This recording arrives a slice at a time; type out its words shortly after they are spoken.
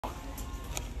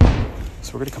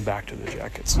So we're gonna come back to the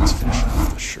jackets. Let's finish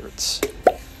off the shirts.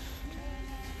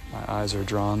 My eyes are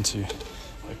drawn to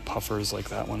like puffers like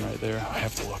that one right there. I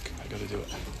have to look. I gotta do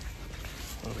it.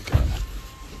 What do we got?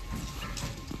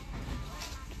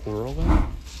 Whirlwind?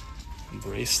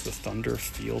 Embrace the thunder,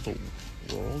 feel the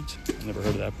world. I've never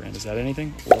heard of that brand. Is that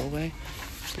anything? Whirlwind?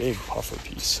 Big puffer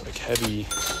piece, like heavy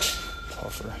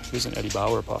puffer. Here's an Eddie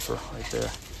Bauer puffer right there.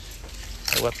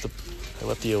 I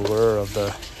let the allure of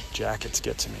the jackets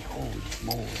get to me. Holy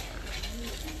moly.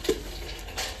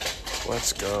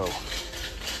 Let's go.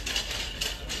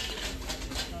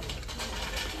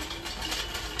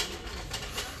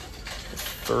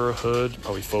 Fur hood,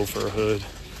 probably faux fur hood.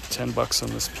 $10 on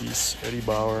this piece. Eddie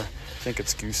Bauer. I think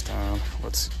it's Goose Down.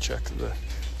 Let's check the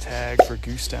tag for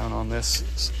Goose Down on this.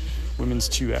 It's women's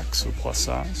 2X, so plus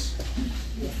size.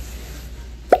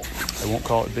 I won't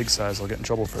call it big size. I'll get in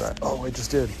trouble for that. Oh, I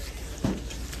just did.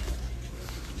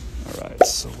 All right,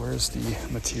 so where's the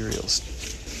materials?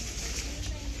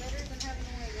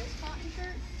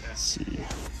 Let's see.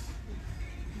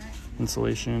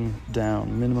 Insulation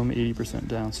down, minimum 80%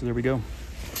 down. So there we go.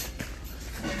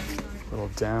 Little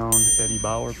down Eddie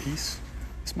Bauer piece.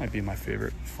 This might be my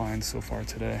favorite find so far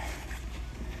today.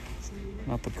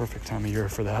 Not the perfect time of year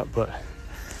for that, but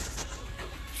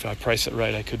if I price it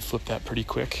right, I could flip that pretty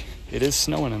quick. It is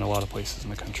snowing in a lot of places in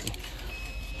the country.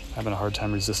 I'm having a hard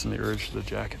time resisting the urge to the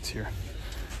jackets here.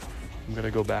 I'm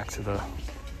gonna go back to the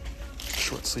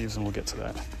short sleeves and we'll get to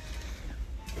that.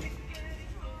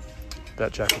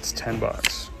 That jacket's $10.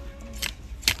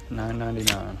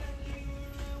 $9.99.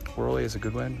 Whirly is a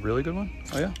good one. Really good one?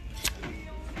 Oh yeah?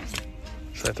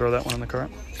 Should I throw that one in the cart?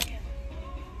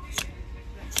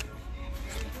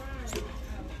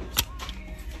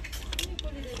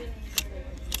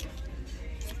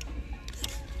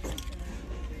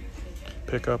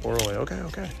 Pick up Orly.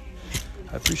 Okay.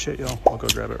 I appreciate y'all. I'll go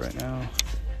grab it right now.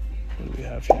 What do we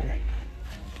have here?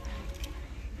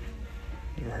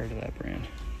 Never heard of that brand.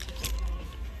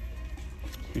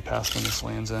 We passed on this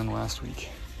Land's End last week.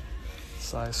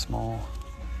 Size small,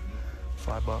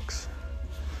 $5.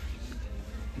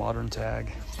 Modern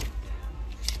tag.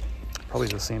 Probably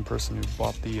the same person who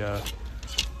bought the,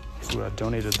 who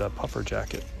donated the puffer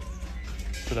jacket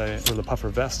or the puffer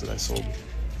vest that I sold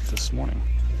this morning.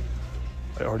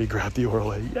 I already grabbed the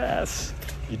Orly. Yes!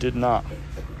 You did not.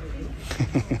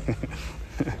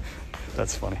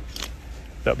 That's funny.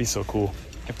 That'd be so cool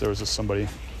if there was just somebody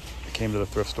that came to the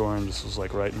thrift store and just was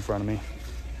like right in front of me.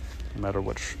 No matter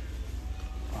which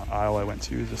aisle I went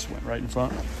to, this went right in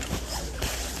front.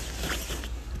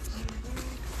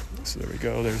 So there we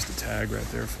go. There's the tag right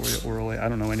there for you, Orly. I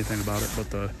don't know anything about it, but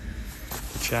the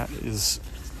chat is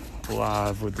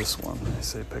live with this one. I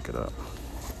say pick it up.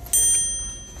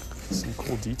 Some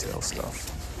cool detail stuff.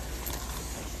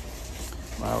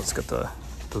 Wow, it's got the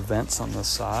vents on the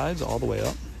sides all the way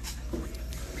up.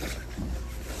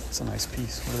 It's a nice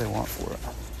piece. What do they want for it?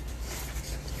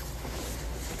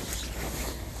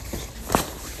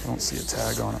 I don't see a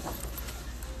tag on it.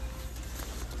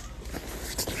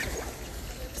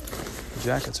 The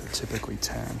jackets are typically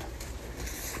 10.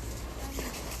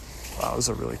 Wow, this is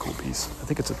a really cool piece. I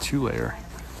think it's a 2-layer.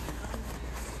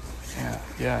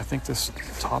 Yeah, I think this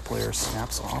top layer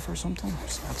snaps off or something, or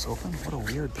snaps open. What a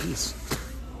weird piece.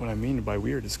 What I mean by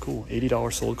weird is cool.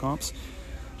 $80 sold comps. Do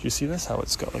you see this? How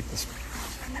it's got like this,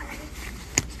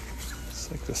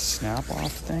 it's like this snap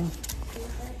off thing.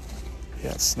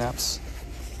 Yeah, it snaps.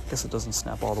 I guess it doesn't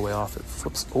snap all the way off. It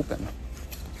flips open.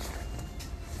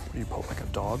 What do you put, like a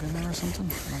dog in there or something?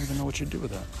 I don't even know what you'd do with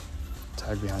that.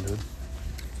 Tag behind hood.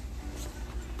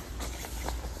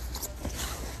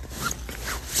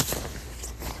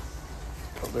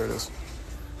 There it is.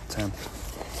 10.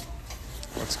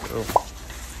 Let's go.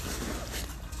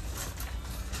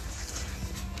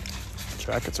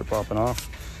 Jackets are popping off.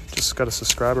 Just got a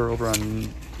subscriber over on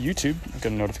YouTube. I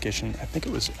got a notification. I think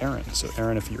it was Aaron. So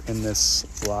Aaron, if you're in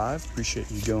this live, appreciate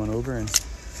you going over and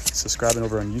subscribing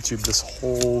over on YouTube. This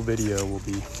whole video will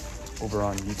be over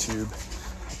on YouTube.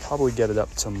 I'll probably get it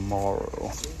up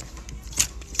tomorrow.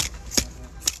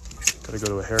 Gotta go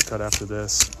to a haircut after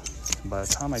this. By the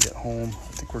time I get home,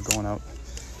 I think we're going out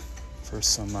for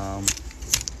some,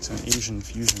 it's an Asian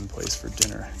fusion place for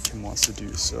dinner Kim wants to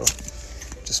do, so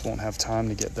just won't have time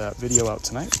to get that video out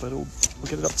tonight, but we'll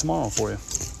get it up tomorrow for you.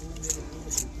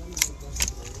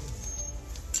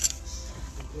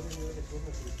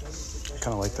 I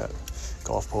kind of like that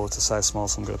golf polo. It's a size small,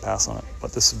 so I'm going to pass on it,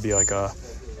 but this would be like a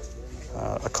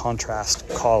contrast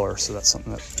collar, so that's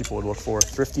something that people would look for.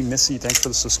 Thrifty Missy, thanks for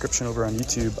the subscription over on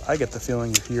YouTube. I get the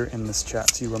feeling you're here in this chat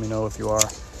too. Let me know if you are.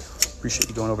 Appreciate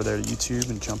you going over there to YouTube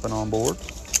and jumping on board.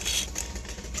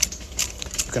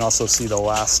 You can also see the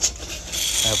last,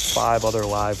 I have 5 other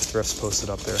live thrifts posted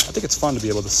up there. I think it's fun to be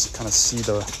able to kind of see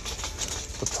the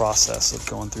process of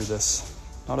going through this.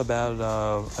 Not a bad,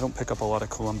 I don't pick up a lot of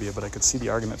Columbia, but I could see the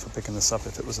argument for picking this up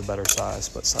if it was a better size,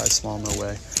 but size small, no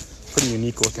way. Pretty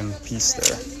unique looking piece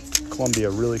there. Columbia,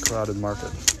 really crowded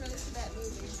market.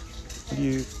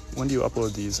 When do you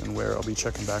upload these and where? I'll be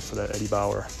checking back for that Eddie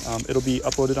Bauer. It'll be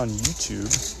uploaded on YouTube,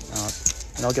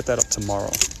 and I'll get that up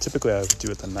tomorrow. Typically I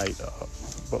do it the night of,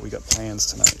 but we got plans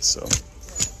tonight, so.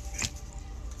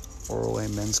 Oral A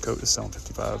men's coat is selling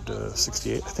 $55 to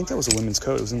 $68. I think that was a women's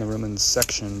coat. It was in the women's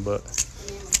section, but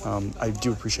I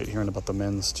do appreciate hearing about the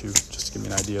men's too, just to give me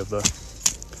an idea of the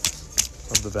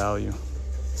value.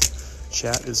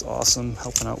 Chat is awesome,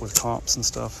 helping out with comps and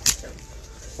stuff.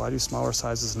 Why do smaller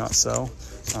sizes not sell?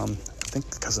 I think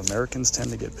because Americans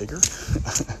tend to get bigger.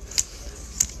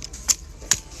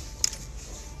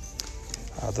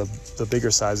 The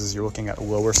bigger sizes, you're looking at a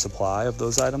lower supply of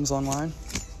those items online.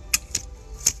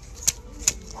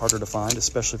 Harder to find,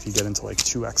 especially if you get into like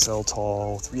 2XL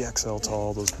tall, 3XL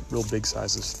tall, those real big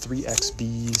sizes,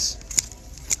 3XBs.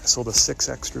 I sold a 6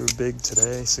 extra big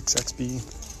today, 6XB.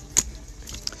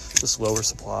 Just lower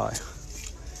supply.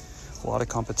 A lot of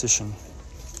competition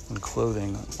in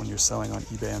clothing when you're selling on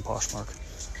eBay and Poshmark.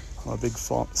 I'm a big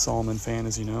Solomon fan,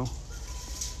 as you know.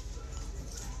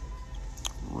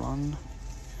 Run.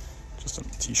 Just a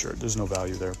t-shirt. There's no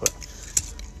value there, but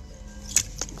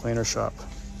Planner Shop.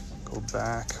 Go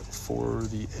back for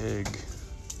the egg.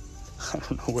 I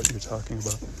don't know what you're talking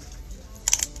about.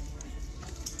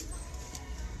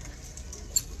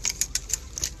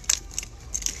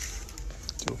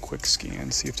 Do a quick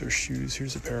scan, see if there's shoes.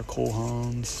 Here's a pair of Cole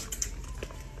Haans.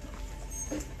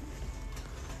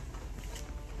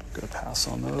 Gonna pass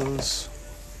on those.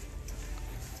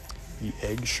 The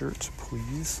egg shirt,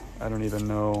 please. I don't even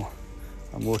know.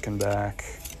 I'm looking back.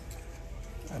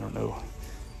 I don't know.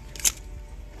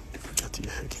 Forget the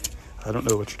egg. I don't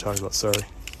know what you're talking about, sorry.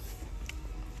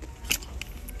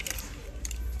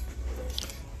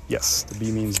 Yes, the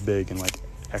B means big and like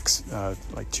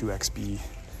 2XB.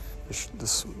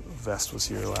 This vest was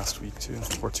here last week too,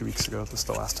 or 2 weeks ago. This is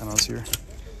the last time I was here.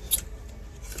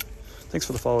 Thanks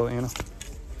for the follow, Anna.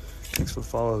 Thanks for the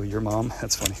follow, your mom.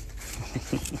 That's funny.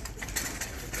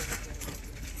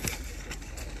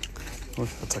 Look,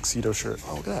 a tuxedo shirt.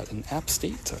 Oh, look at that, an App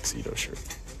State tuxedo shirt.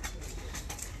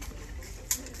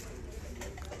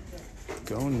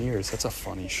 Go Nears, that's a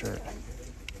funny shirt.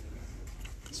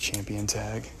 It's champion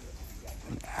tag.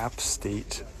 An App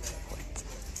State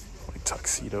like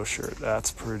tuxedo shirt. That's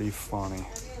pretty funny.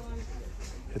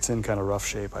 It's in kind of rough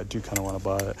shape. I do kind of want to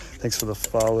buy it. Thanks for the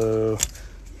follow.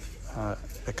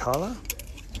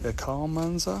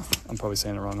 Ekalmanza? I'm probably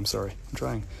saying it wrong. I'm sorry. I'm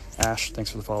trying. Ash, thanks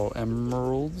for the follow.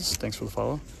 Emeralds, thanks for the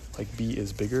follow. Like B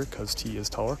is bigger because T is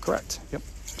taller. Correct. Yep.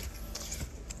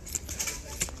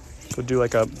 Go do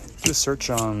like a search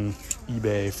on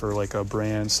eBay for like a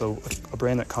brand. So a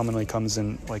brand that commonly comes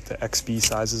in like the XB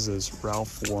sizes is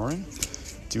Ralph Lauren.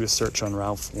 Do a search on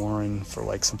Ralph Lauren for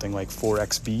like something like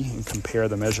 4XB and compare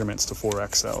the measurements to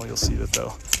 4XL. You'll see that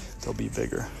they'll be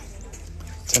bigger.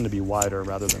 Tend to be wider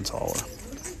rather than taller.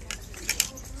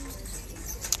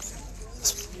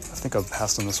 I think I've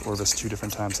passed on this Orvis 2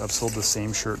 different times. I've sold the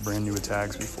same shirt brand new with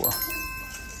tags before.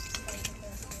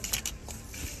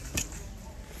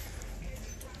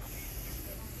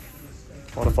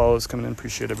 A lot of follows coming in.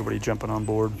 Appreciate everybody jumping on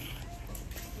board.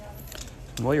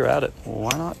 And while you're at it,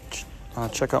 why not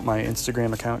check out my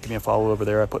Instagram account? Give me a follow over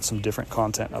there. I put some different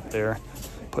content up there.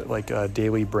 Put like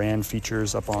daily brand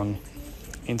features up on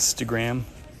Instagram.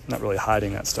 I'm not really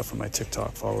hiding that stuff from my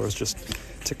TikTok followers. Just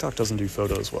TikTok doesn't do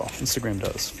photos well. Instagram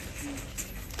does.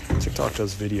 TikTok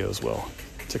does videos well.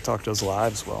 TikTok does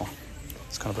lives well.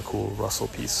 It's kind of a cool Russell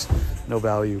piece. No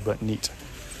value, but neat.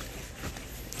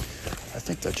 I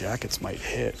think the jackets might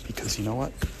hit because you know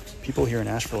what? People here in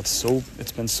Asheville,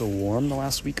 it's been so warm the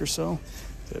last week or so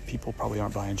that people probably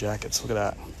aren't buying jackets. Look at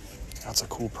that. That's a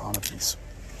cool Prana piece.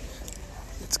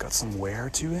 It's got some wear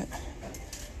to it,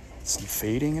 some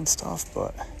fading and stuff,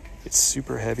 but it's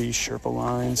super heavy, Sherpa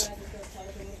lines.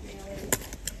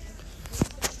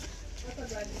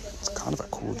 It's kind of a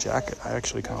cool jacket. I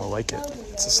actually kind of like it.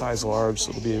 It's a size large, so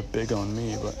it'll be big on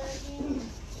me, but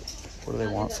what do they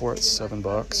want for it?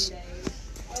 $7.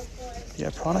 Yeah,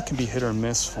 Prana can be hit or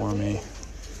miss for me.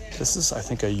 This is, I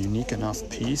think, a unique enough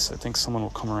piece. I think someone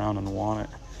will come around and want it.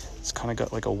 It's kind of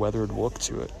got like a weathered look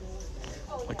to it.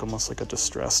 Like almost like a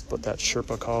distressed, but that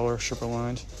Sherpa collar, Sherpa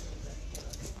lined.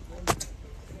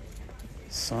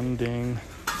 Sunding.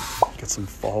 Get some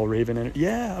fall raven in it.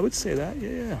 Yeah, I would say that.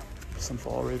 Yeah. Some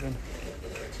fall raven.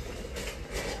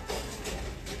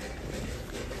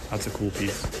 That's a cool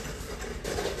piece.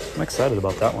 I'm excited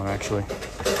about that one, actually.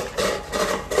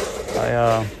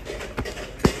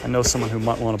 I know someone who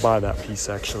might want to buy that piece,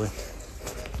 actually.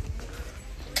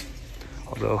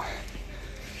 Although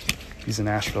he's in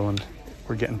Asheville and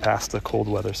we're getting past the cold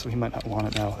weather, so he might not want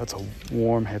it now. That's a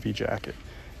warm, heavy jacket.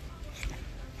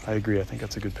 I agree. I think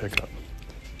that's a good pickup.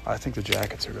 I think the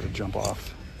jackets are going to jump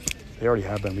off. They already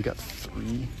have been. We got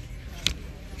 3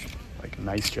 like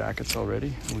nice jackets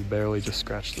already. We barely just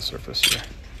scratched the surface here.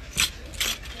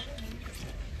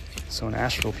 So in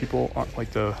Asheville, people aren't like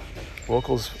the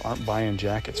locals aren't buying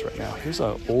jackets right now. Here's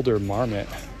an older Marmot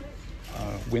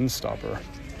windstopper.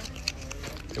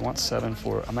 They want 7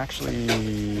 for. I'm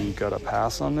actually got a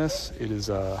pass on this. It is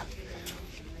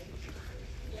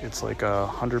it's like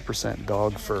 100%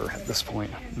 dog fur at this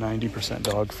point. 90%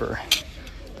 dog fur.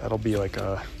 That'll be like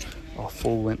a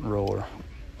full lint roller.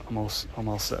 I'm all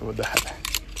set with that.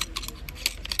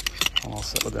 I'm all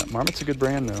set with that. Marmot's a good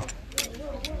brand though.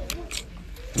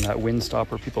 And that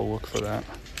windstopper, people look for that.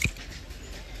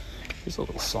 Here's a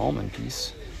little salmon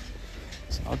piece.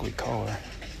 It's an ugly collar.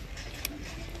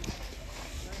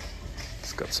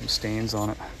 It's got some stains on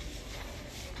it.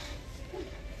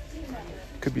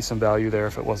 Could be some value there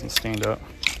if it wasn't stained up.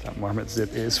 That Marmot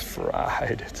zip is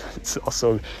fried. It's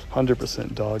also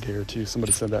 100% dog hair too.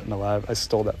 Somebody said that in a live. I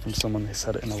stole that from someone. They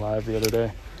said it in a live the other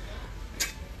day.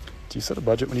 Do you set a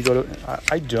budget when you go to?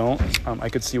 I don't. I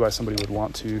could see why somebody would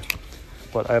want to,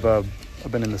 but I've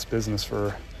been in this business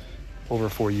for over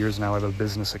 4 years now. I have a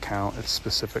business account. It's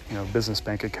specific, business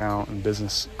bank account and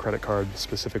business credit card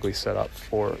specifically set up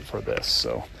for this.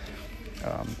 So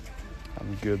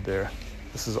I'm good there.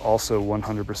 This is also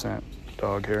 100%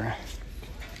 dog hair.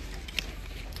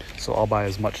 So I'll buy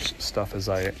as much stuff as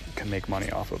I can make money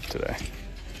off of today.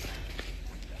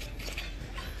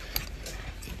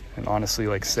 And honestly,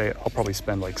 like say, I'll probably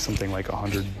spend like something like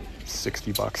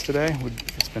 $160 today.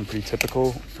 It's been pretty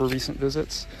typical for recent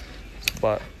visits.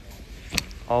 But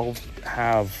I'll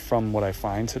have, from what I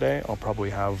find today, I'll probably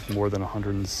have more than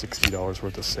 $160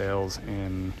 worth of sales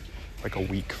in like a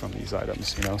week from these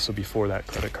items, So before that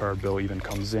credit card bill even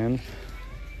comes in,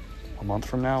 a month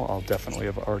from now, I'll definitely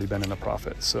have already been in a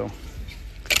profit. So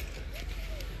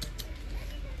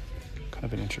kind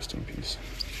of an interesting piece.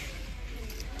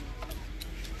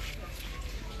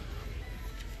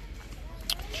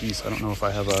 Geez, I don't know if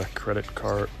I have a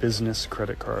business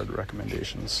credit card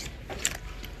recommendations.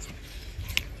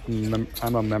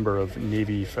 I'm a member of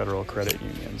Navy Federal Credit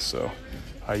Union, so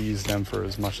I use them for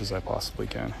as much as I possibly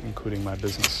can, including my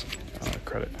business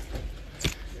credit.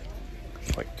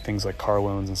 Like things like car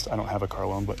loans and stuff. I don't have a car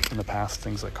loan, but in the past,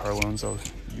 things like car loans, I'll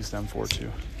use them for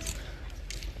too.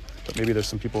 But maybe there's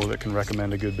some people that can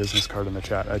recommend a good business card in the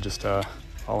chat.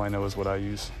 All I know is what I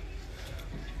use.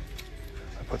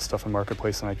 I put stuff in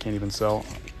Marketplace and I can't even sell.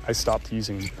 I stopped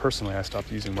using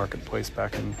Marketplace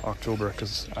back in October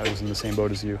because I was in the same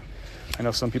boat as you. I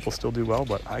know some people still do well,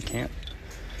 but I can't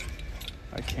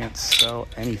sell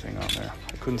anything on there.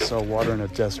 I couldn't sell water in a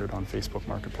desert on Facebook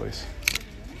Marketplace.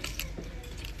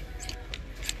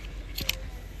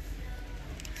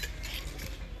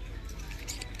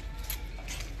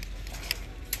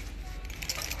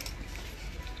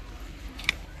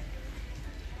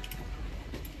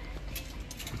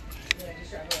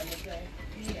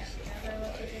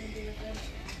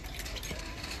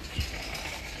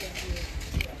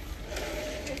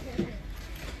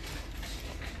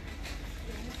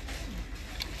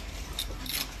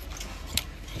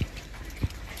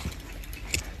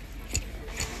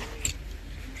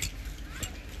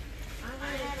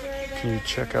 Can you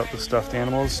check out the stuffed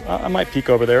animals? I might peek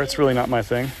over there. It's really not my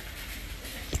thing.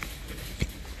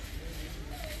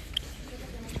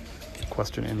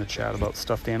 Question in the chat about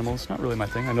stuffed animals. Not really my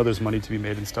thing. I know there's money to be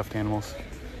made in stuffed animals.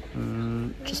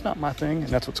 Just not my thing, and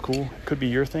that's what's cool. It could be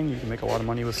your thing. You can make a lot of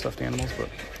money with stuffed animals, but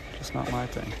just not my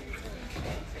thing.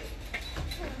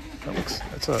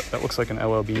 That looks like an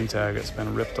LL Bean tag that's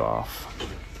been ripped off.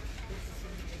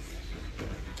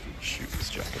 Shoot, this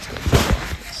jacket's got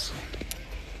pockets.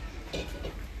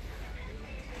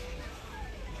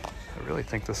 I really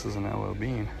think this is an LL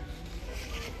Bean.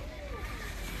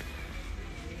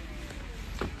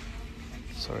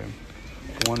 Sorry,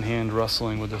 one hand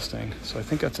rustling with this thing. So I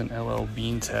think that's an LL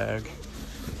Bean tag.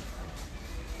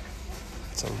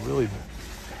 It's a really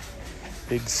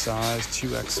big size,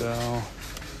 2XL.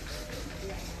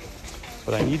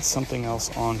 But I need something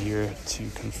else on here to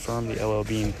confirm the LL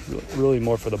Bean. Really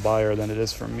more for the buyer than it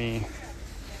is for me.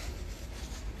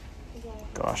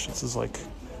 Gosh, it's like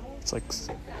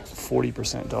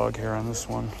 40% dog hair on this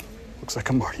one. Looks like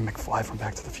a Marty McFly from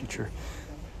Back to the Future.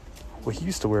 Well, he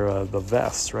used to wear the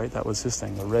vest, right? That was his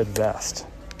thing, the red vest.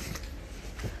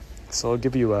 So I'll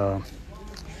give you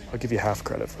half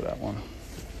credit for that one.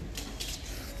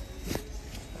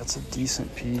 That's a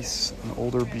decent piece, an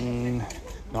older bean,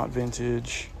 not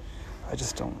vintage. I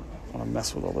just don't want to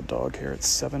mess with all the dog hair. It's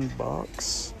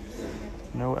 $7.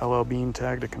 No LL Bean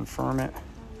tag to confirm it.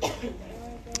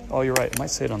 Oh, you're right. It might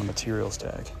say it on the materials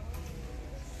tag.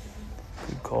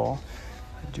 Good call.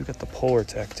 I do get the Polar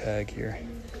Tech tag here.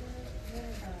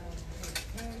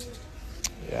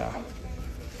 Yeah.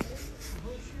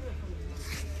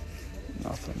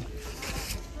 Nothing.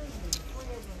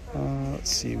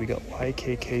 Let's see. We got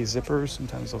YKK zippers.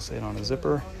 Sometimes they'll say it on a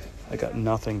zipper. I got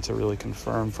nothing to really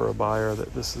confirm for a buyer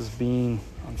that this is bean,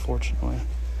 unfortunately.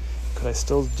 Could I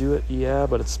still do it? Yeah,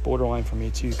 but it's borderline for me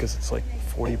too because it's like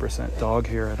 40% dog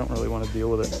hair. I don't really want to deal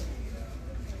with it.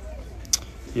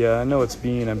 Yeah, I know it's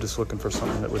bean. I'm just looking for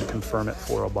something that would confirm it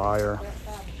for a buyer.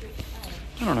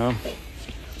 I don't know.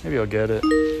 Maybe I'll get it.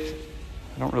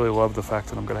 I don't really love the fact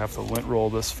that I'm going to have to lint roll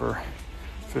this for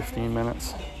 15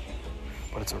 minutes,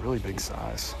 but it's a really big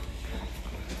size.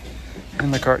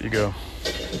 In the cart you go.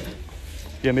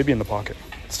 Yeah, maybe in the pocket.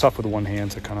 It's tough with one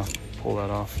hand to kind of pull that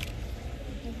off.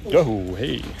 Oh,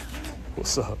 hey,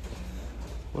 what's up?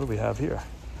 What do we have here?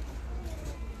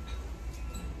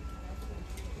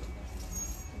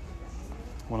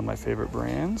 One of my favorite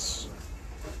brands.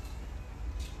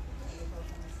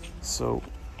 So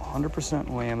 100%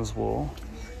 lamb's wool.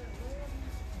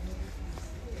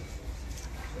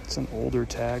 It's an older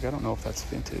tag. I don't know if that's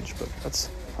vintage, but that's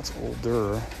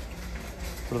older.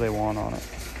 What do they want on it?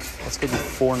 That's gonna be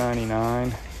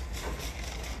 $4.99.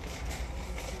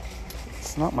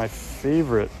 It's not my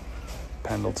favorite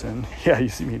Pendleton. Yeah, you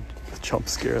see me jump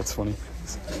scare. That's funny.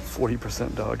 It's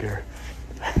 40% dog hair.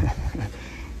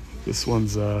 This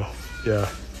one's yeah,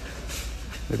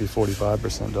 maybe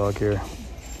 45% dog hair.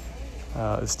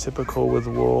 It's typical with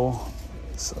wool.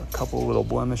 It's a couple little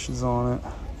blemishes on it.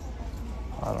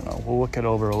 I don't know. We'll look it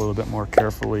over a little bit more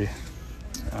carefully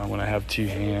when I have two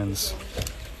hands.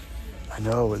 I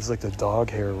know, it's like the dog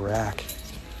hair rack.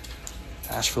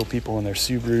 Asheville people and their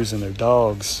Subarus and their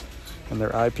dogs and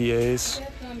their IPAs.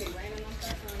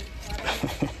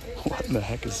 What in the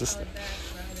heck is this thing?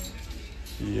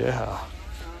 Yeah.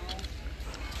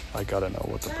 I gotta know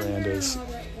what the brand is.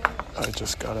 I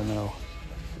just gotta know.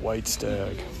 White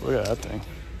Stag. Look at that thing.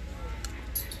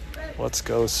 Let's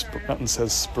go. Nothing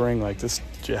says spring like this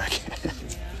jacket.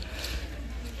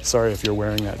 Sorry if you're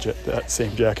wearing that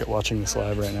same jacket watching this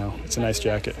live right now. It's a nice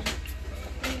jacket.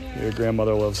 Your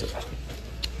grandmother loves it.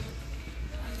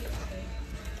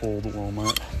 Old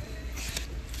Walmart.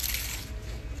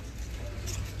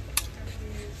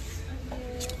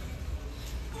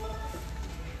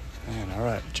 Man, all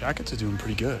right. Jackets are doing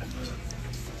pretty good.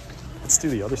 Let's do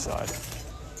the other side.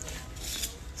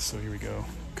 So here we go.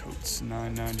 Coats,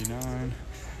 $9.99.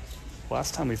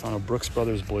 Last time we found a Brooks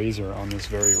Brothers blazer on this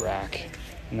very rack.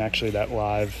 And actually that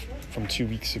live from 2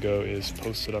 weeks ago is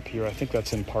posted up here. I think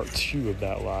that's in part 2 of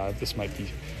that live.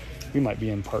 We might be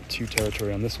in part 2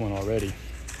 territory on this one already.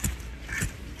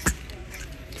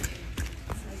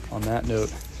 On that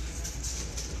note,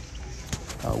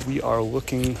 we are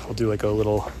looking, I'll do like a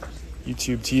little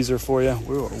YouTube teaser for you.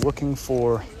 We're looking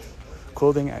for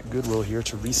clothing at Goodwill here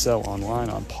to resell online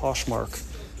on Poshmark,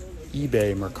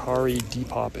 eBay, Mercari,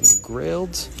 Depop, and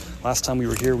Grailed. Last time we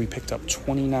were here, we picked up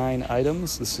 29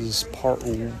 items. This is part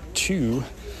 2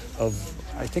 of,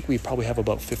 I think we probably have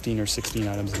about 15 or 16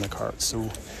 items in the cart. So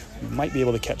we might be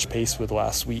able to catch pace with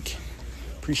last week.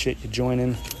 Appreciate you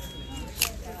joining.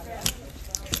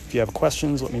 If you have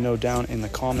questions, let me know down in the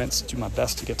comments. Do my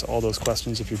best to get to all those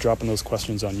questions. If you're dropping those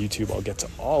questions on YouTube, I'll get to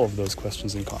all of those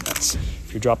questions in comments.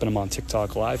 If you're dropping them on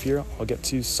TikTok live here, I'll get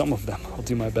to some of them. I'll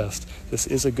do my best. This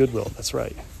is a Goodwill, that's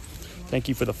right. Thank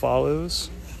you for the follows.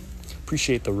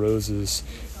 Appreciate the roses.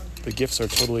 The gifts are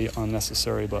totally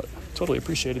unnecessary, but totally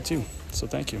appreciated too. So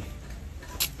thank you.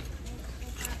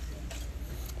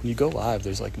 When you go live,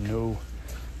 there's like no,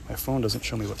 my phone doesn't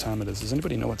show me what time it is. Does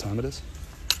anybody know what time it is?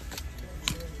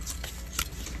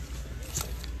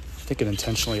 I think it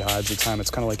intentionally hides the time. It's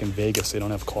kind of like in Vegas. They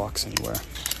don't have clocks anywhere.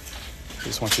 They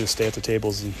just want you to stay at the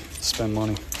tables and spend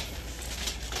money.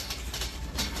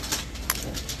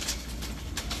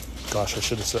 Gosh, I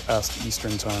should have asked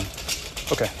Eastern time.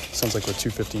 Okay, sounds like we're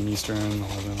 2:15 Eastern,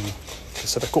 11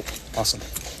 Pacific. Cool, awesome.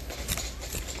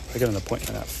 I got an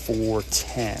appointment at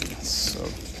 4:10, so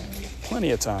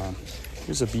plenty of time.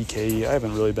 Here's a BKE. I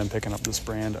haven't really been picking up this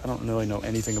brand. I don't really know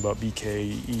anything about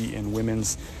BKE in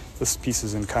women's. This piece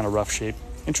is in kind of rough shape.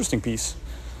 Interesting piece.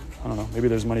 I don't know. Maybe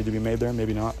there's money to be made there.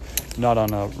 Maybe not. Not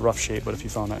on a rough shape, but if you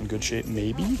found that in good shape,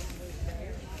 maybe.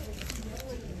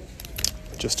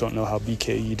 just don't know how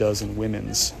BKE does in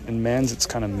women's. In men's, it's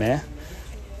kind of meh.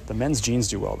 The men's jeans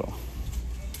do well, though.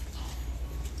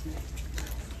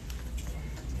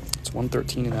 It's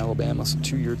 113 in Alabama, so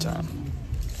 2-year time.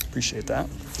 Appreciate that.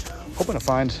 Hoping to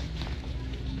find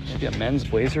maybe a men's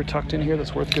blazer tucked in here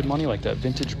that's worth good money, like that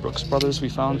vintage Brooks Brothers we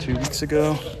found 2 weeks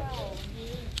ago.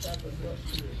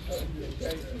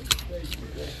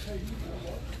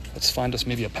 Let's find us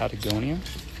maybe a Patagonia.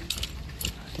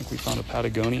 I think we found a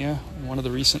Patagonia in one of the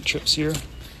recent trips here.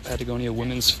 Patagonia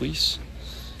women's fleece.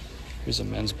 Here's a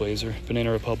men's blazer.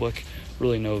 Banana Republic,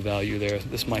 really no value there.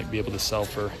 This might be able to sell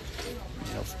for,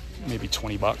 maybe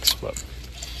 20 bucks, but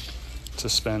to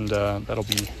spend, that'll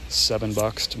be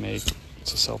 $7 to make,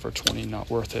 to sell for 20, not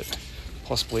worth it.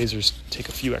 Plus blazers take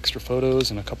a few extra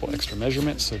photos and a couple extra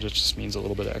measurements, so it just means a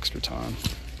little bit of extra time.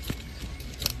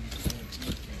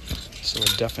 So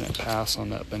a definite pass on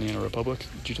that Banana Republic.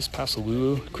 Did you just pass a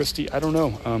Lulu, Christy? I don't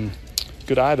know.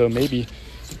 Good eye though, maybe.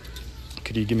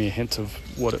 Could you give me a hint of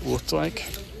what it looked like?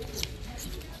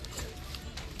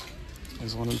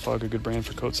 Is London Fog a good brand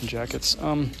for coats and jackets?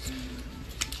 I'm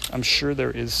sure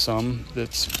there is some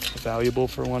that's valuable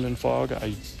for London Fog.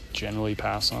 I generally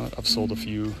pass on it. I've sold a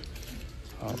few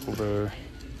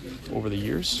over the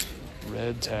years.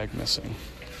 Red tag missing.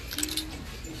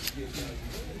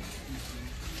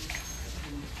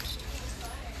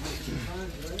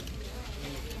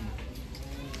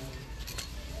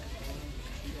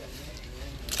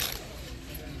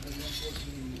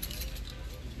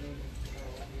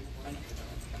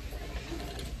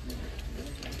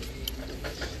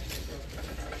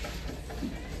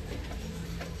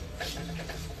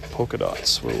 Polka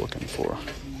dots we're looking for.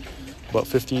 About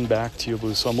 15 back, teal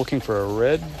blue. So I'm looking for a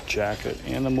red jacket,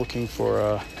 and I'm looking for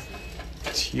a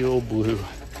teal blue,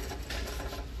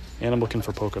 and I'm looking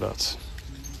for polka dots.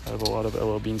 I have a lot of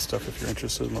LL Bean stuff if you're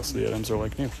interested. Most of the items are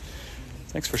like new.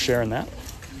 Thanks for sharing that.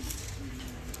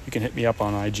 You can hit me up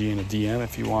on IG in a DM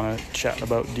if you want to chat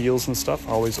about deals and stuff.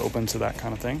 Always open to that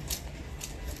kind of thing.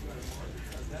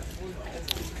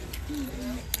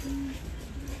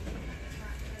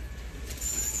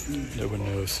 No one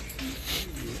knows.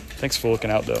 Thanks for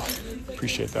looking out, though.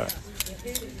 Appreciate that.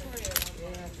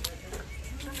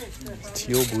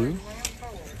 Teal blue.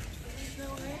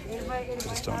 I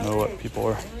just don't know what people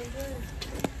are.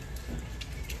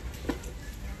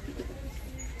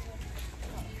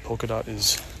 Polka dot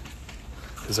is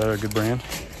that a good brand?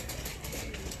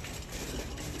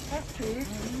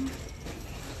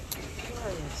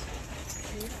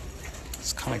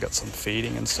 It's kind of got some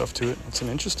fading and stuff to it. It's an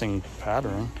interesting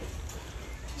pattern.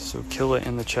 So Killa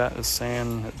in the chat is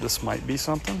saying that this might be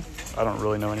something. I don't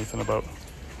really know anything about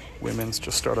women's.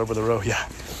 Just start over the row. Yeah.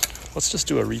 Let's just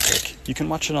do a retake. You can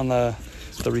watch it on the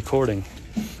recording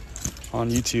on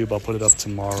YouTube. I'll put it up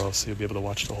tomorrow, so you'll be able to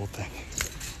watch the whole thing.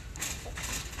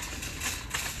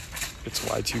 It's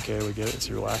Y2K, we get it. It's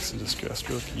a relaxed and distressed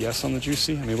look. Yes on the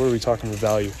Juicy. I mean, what are we talking about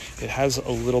value? It has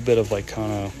a little bit of like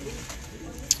kind of,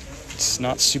 it's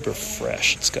not super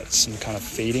fresh. It's got some kind of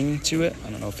fading to it. I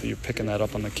don't know if you're picking that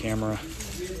up on the camera.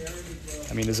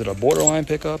 I mean, is it a borderline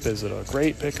pickup? Is it a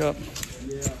great pickup?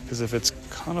 Because if it's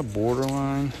kind of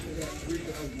borderline,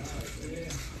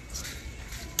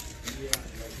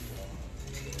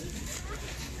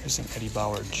 here's an Eddie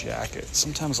Bauer jacket.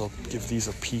 Sometimes I'll give these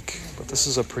a peek, but this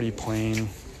is a pretty plain.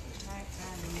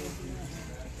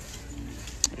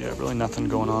 Yeah, really nothing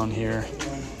going on here.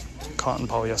 Cotton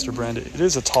polyester brand. It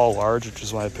is a tall large, which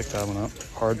is why I picked that one up.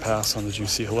 Hard pass on the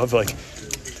Juicy. I love like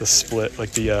the split,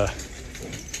 like the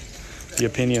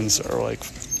opinions are like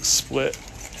split.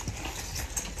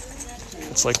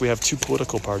 It's like we have two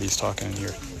political parties talking in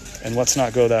here. And let's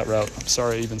not go that route. I'm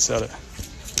sorry I even said it.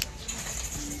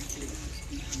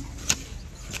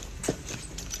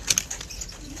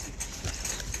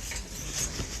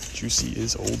 Juicy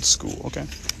is old school. Okay.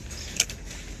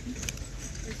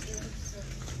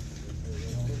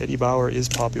 Eddie Bauer is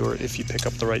popular if you pick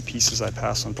up the right pieces. I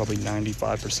pass on probably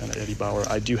 95% of Eddie Bauer.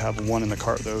 I do have one in the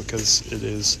cart though, because it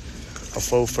is a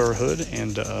faux fur hood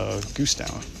and a goose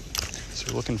down. So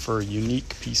you're looking for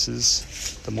unique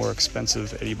pieces, the more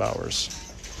expensive Eddie Bauers.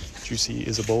 Juicy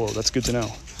is a bolo. That's good to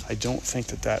know. I don't think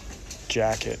that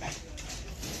jacket,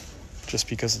 just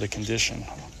because of the condition.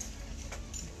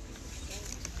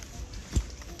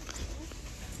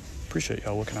 Appreciate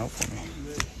y'all looking out for me.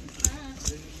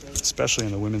 Especially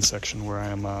in the women's section where I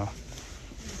am a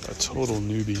total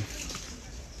newbie.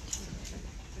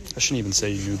 I shouldn't even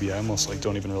say newbie. I almost like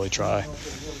don't even really try.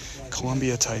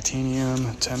 Columbia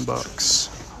titanium, 10 bucks.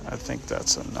 I think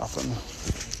that's a nothing.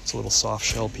 It's a little soft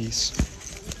shell piece.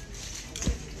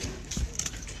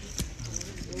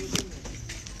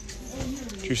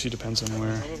 usually depends on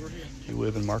where you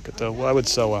live and market though. Well, I would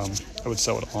sell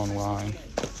it online.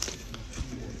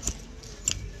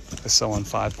 I sell on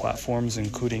 5 platforms,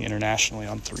 including internationally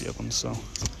on 3 of them, so.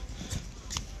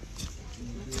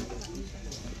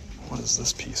 What is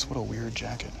this piece? What a weird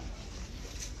jacket.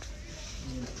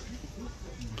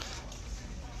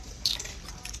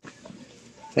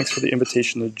 Thanks for the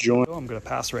invitation to join. I'm gonna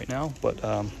pass right now, but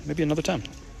maybe another time.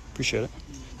 Appreciate it.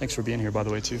 Thanks for being here, by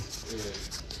the way, too.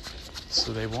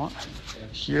 So they want,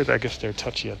 here I guess they're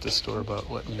touchy at this store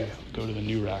about letting you go to the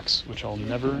new racks, which I'll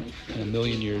never in a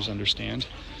million years understand,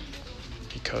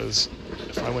 because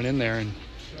if I went in there and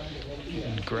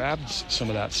grabbed some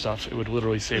of that stuff, it would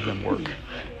literally save them work.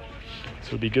 So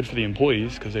it would be good for the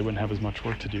employees because they wouldn't have as much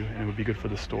work to do, and it would be good for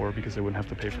the store because they wouldn't have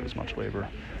to pay for as much labor.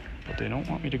 But they don't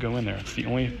want me to go in there. It's the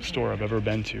only store I've ever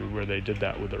been to where they did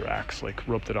that with the racks, like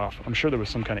roped it off. I'm sure there was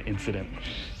some kind of incident,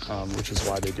 which is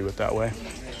why they do it that way.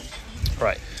 All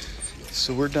right,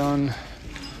 so we're done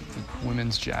with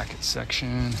women's jacket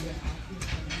section.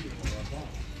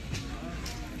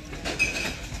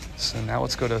 So now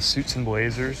let's go to suits and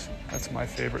blazers. That's my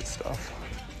favorite stuff.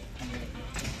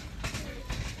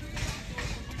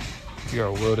 We are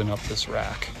loading up this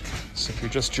rack. So if you're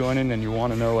just joining and you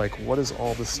want to know like what is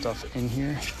all this stuff in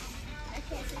here,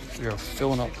 we are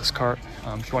filling up this cart.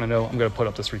 If you want to know, I'm going to put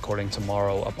up this recording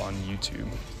tomorrow up on YouTube.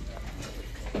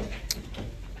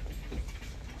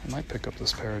 I might pick up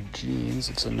this pair of jeans.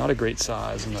 It's not a great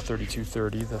size in the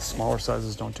 32-30. The smaller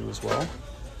sizes don't do as well,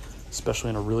 especially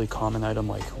in a really common item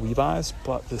like Levi's,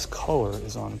 but this color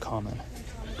is uncommon.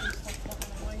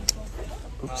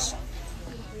 Oops.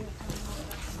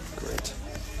 Great.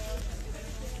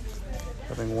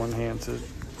 Having one hand to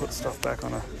put stuff back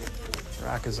on a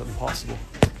rack is impossible.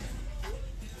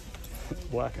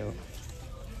 Blackout.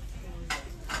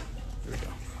 There we go.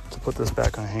 To put this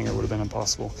back on a hanger would have been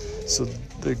impossible. So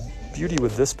the beauty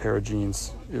with this pair of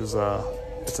jeans is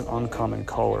it's an uncommon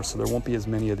color, so there won't be as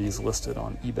many of these listed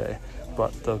on eBay.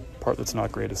 But the part that's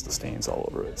not great is the stains all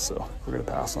over it, so we're gonna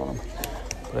pass on them.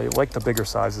 But I like the bigger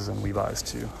sizes in Levi's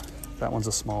too. That one's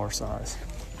a smaller size.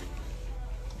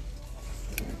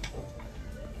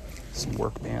 Some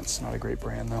work pants, not a great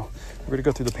brand though. We're gonna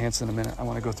go through the pants in a minute. I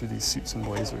wanna go through these suits and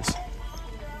blazers.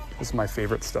 This is my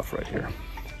favorite stuff right here.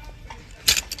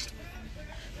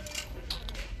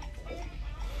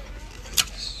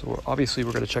 So obviously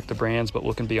we're gonna check the brands, but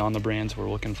looking beyond the brands, we're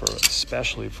looking for,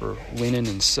 especially for linen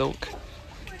and silk.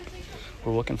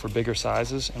 We're looking for bigger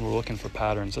sizes and we're looking for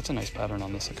patterns. That's a nice pattern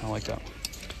on this, I kinda like that.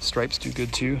 Stripes do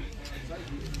good too.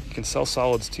 You can sell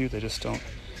solids too, they're just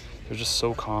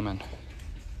so common.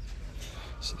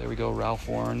 So there we go, Ralph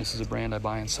Lauren. This is a brand I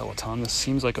buy and sell a ton. This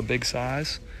seems like a big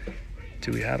size.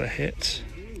 Do we have a hit?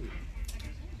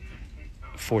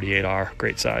 48R,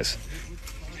 great size.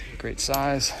 Great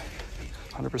size,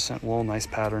 100% wool, nice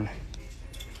pattern.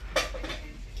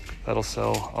 That'll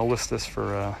sell, I'll list this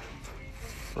for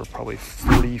probably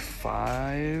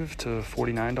 $45 to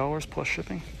 $49 plus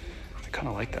shipping. I kind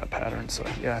of like that pattern, so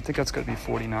yeah, I think that's gonna be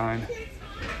 $49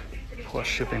 plus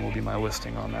shipping will be my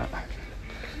listing on that.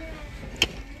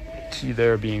 Key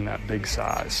there being that big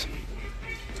size.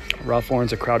 Ralph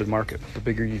Lauren's a crowded market. The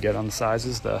bigger you get on the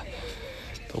sizes, the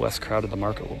less crowded the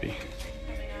market will be.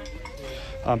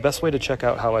 Best way to check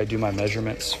out how I do my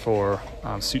measurements for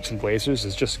suits and blazers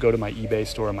is just go to my eBay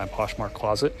store in my Poshmark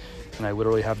closet, and I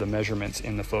literally have the measurements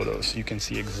in the photos, so you can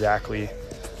see exactly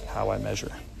how I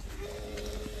measure.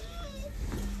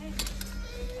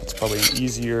 That's probably an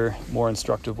easier, more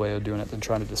instructive way of doing it than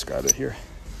trying to describe it here.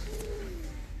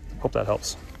 Hope that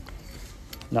helps.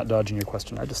 Not dodging your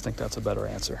question, I just think that's a better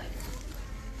answer.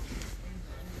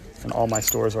 And all my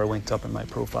stores are linked up in my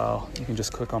profile. You can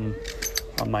just click on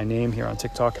my name here on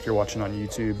TikTok. If you're watching on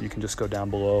YouTube, you can just go down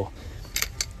below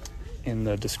in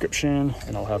the description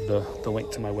and I'll have the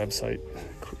link to my website.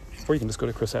 Or you can just go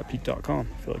to ChrisAtPeak.com.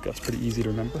 I feel like that's pretty easy to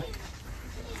remember.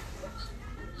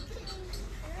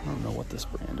 I don't know what this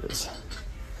brand is.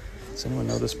 Does anyone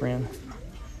know this brand?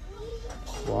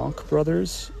 Blanc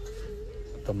Brothers,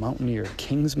 the Mountaineer,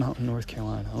 Kings Mountain, North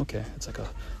Carolina. Okay, it's like a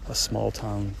small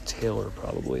town tailor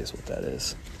probably is what that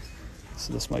is.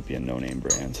 So this might be a no-name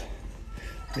brand.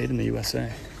 Made in the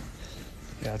USA.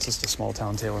 Yeah, it's just a small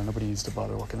town tailor. Nobody needs to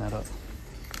bother looking that up.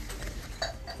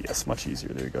 Yes, much easier.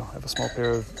 There you go. I have a small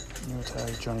pair of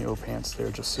tag Johnny O pants. They're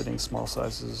just sitting. Small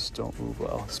sizes don't move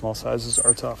well. Small sizes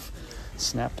are tough.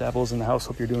 Snap Dabble's in the house.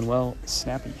 Hope you're doing well.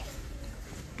 Snappy.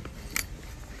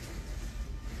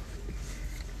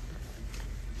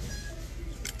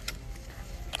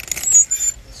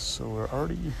 So we're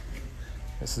already,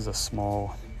 this is a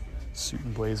small suit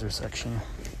and blazer section.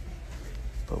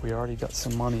 But we already got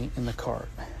some money in the cart.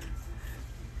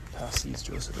 Past these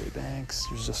Joseph A. Banks.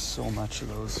 There's just so much of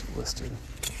those listed.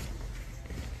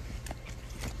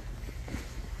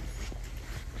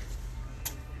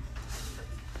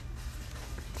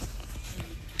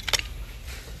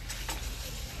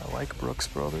 I like Brooks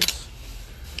Brothers.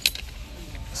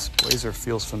 This blazer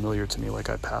feels familiar to me, like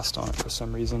I passed on it for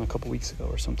some reason a couple weeks ago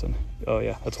or something. Oh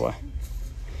yeah, that's why.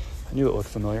 I knew it looked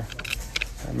familiar.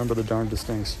 I remember the darndest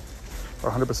things. Are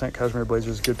 100% cashmere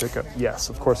blazers a good pickup? Yes,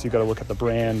 of course you got to look at the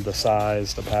brand, the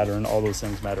size, the pattern, all those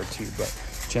things matter too, but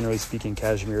generally speaking,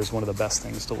 cashmere is one of the best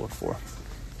things to look for.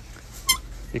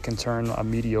 It can turn a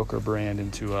mediocre brand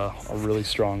into a really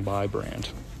strong buy brand.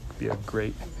 Be a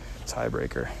great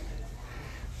tiebreaker.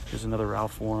 Here's another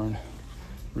Ralph Lauren.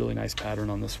 Really nice pattern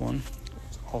on this one.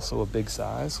 Also a big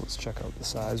size. Let's check out the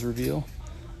size reveal.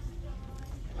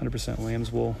 100%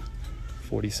 lamb's wool,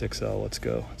 46L. Let's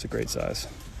go. It's a great size.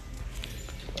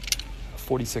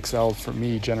 46L for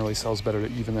me generally sells better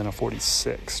even than a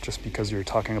 46, just because you're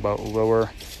talking about lower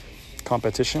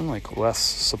competition, like less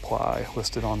supply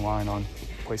listed online on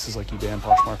places like eBay and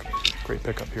Poshmark. Great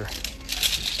pickup here.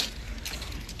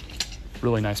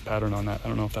 Really nice pattern on that. I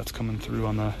don't know if that's coming through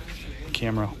on the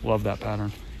camera. Love that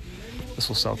pattern. This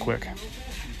will sell quick.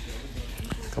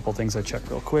 A couple things I checked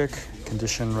real quick.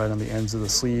 Condition right on the ends of the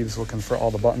sleeves, looking for all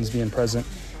the buttons being present.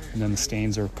 And then the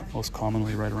stains are most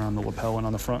commonly right around the lapel and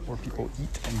on the front where people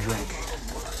eat and drink.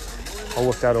 I'll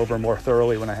look that over more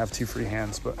thoroughly when I have two free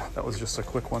hands, but that was just a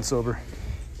quick once over.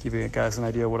 Giving you guys an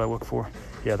idea of what I look for.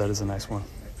 Yeah, that is a nice one.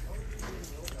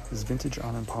 Is vintage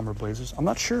Arnold Palmer blazers? I'm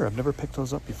not sure. I've never picked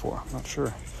those up before. I'm not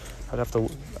sure.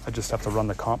 I just have to run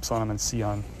the comps on them and see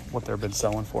on what they've been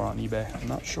selling for on eBay. I'm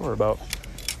not sure about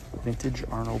vintage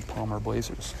Arnold Palmer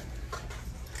blazers.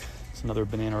 Another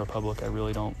Banana Republic. I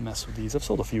really don't mess with these. I've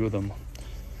sold a few of them.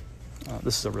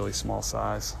 This is a really small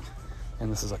size,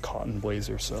 and this is a cotton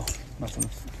blazer, so nothing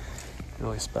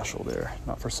really special there.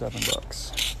 Not for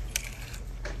 $7.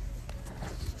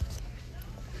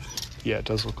 Yeah, it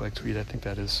does look like tweed. I think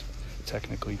that is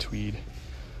technically tweed.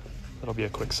 That'll be a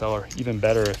quick seller. Even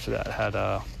better if that had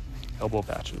elbow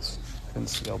patches. I didn't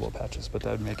see elbow patches, but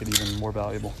that would make it even more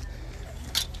valuable.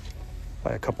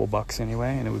 By a couple bucks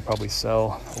anyway, and it would probably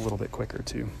sell a little bit quicker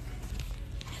too.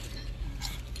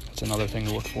 That's another thing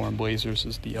to look for in blazers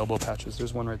is the elbow patches.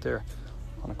 There's one right there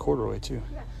on a corduroy too.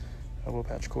 Elbow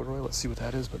patch corduroy. Let's see what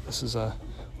that is, but this is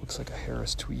looks like a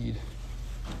Harris tweed.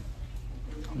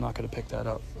 I'm not going to pick that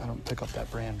up. I don't pick up that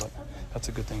brand, but that's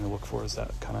a good thing to look for, is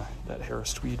that kind of that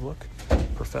Harris tweed look,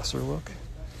 professor look.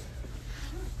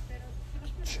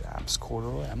 Chaps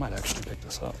corduroy. I might actually pick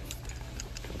this up.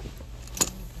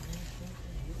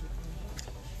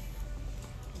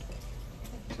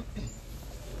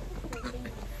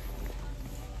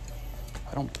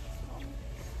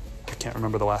 I can't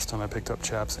remember the last time I picked up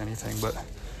chaps anything, but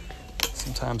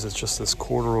sometimes it's just this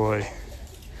corduroy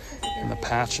and the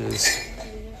patches,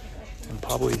 and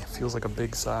probably feels like a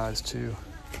big size too.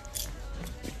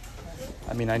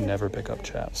 I mean, I never pick up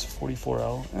chaps.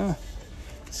 44L,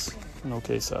 it's an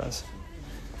okay size.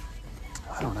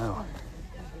 I don't know.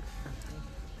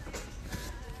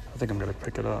 I think I'm gonna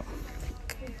pick it up.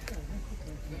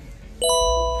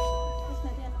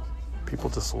 People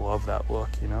just love that look,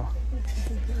 you know?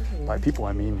 By people,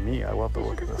 I mean me. I love the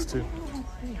look of this too.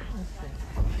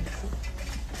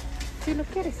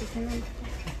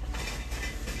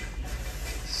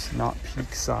 It's not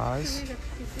peak size.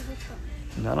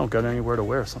 And I don't got anywhere to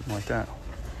wear something like that.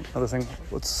 Another thing,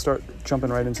 let's start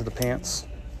jumping right into the pants.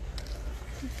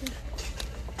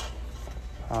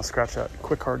 I'll scratch that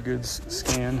quick hard goods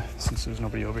scan since there's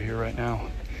nobody over here right now.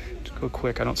 To go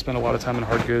quick, I don't spend a lot of time in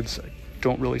hard goods. I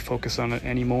don't really focus on it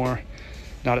anymore.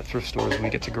 Not at thrift stores. When we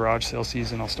get to garage sale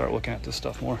season, I'll start looking at this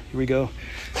stuff more. Here we go.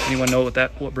 Anyone know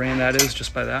what brand that is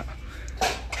just by that?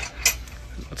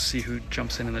 Let's see who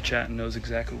jumps in the chat and knows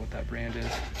exactly what that brand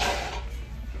is.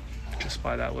 Just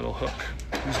by that little hook.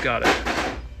 Who's got it?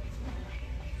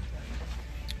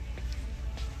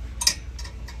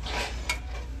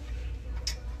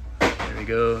 There we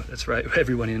go. That's right.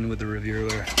 Everyone in with the reviewer.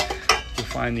 You'll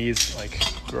find these like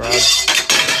garage.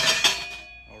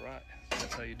 All right.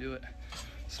 That's how you do it.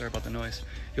 Sorry about the noise.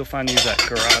 You'll find these at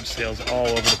garage sales all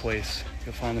over the place.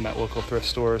 You'll find them at local thrift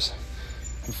stores.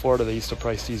 In Florida, they used to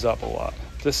price these up a lot.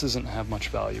 This doesn't have much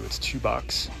value. It's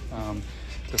 $2.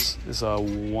 This is a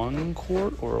 1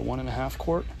 quart or a 1.5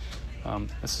 quart.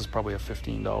 This is probably a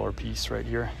 $15 piece right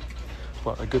here.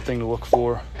 But a good thing to look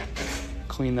for,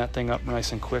 clean that thing up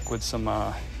nice and quick with some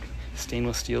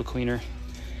stainless steel cleaner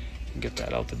and get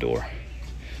that out the door.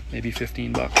 Maybe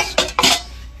 $15.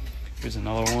 Here's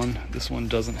another one. This one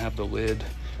doesn't have the lid.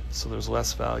 so there's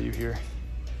less value here.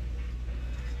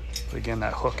 But again,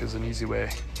 that hook is an easy way.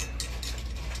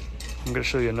 I'm going to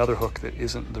show you another hook that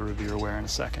isn't the reviewer wear in a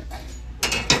second.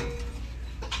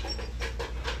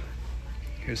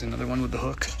 Here's another one with the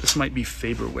hook. This might be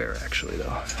Faber wear actually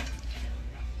though.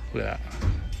 Look at that.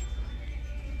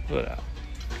 Look at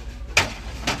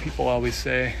that. People always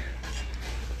say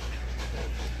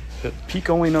that Peak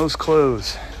only knows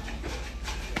clothes.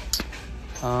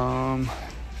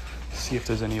 See if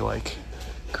there's any like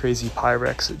crazy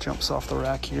Pyrex that jumps off the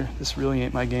rack here. This really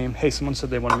ain't my game. Hey, someone said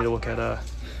they wanted me to look at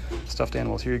stuffed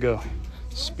animals. Here you go.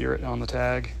 Spirit on the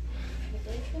tag.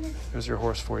 There's your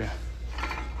horse for you.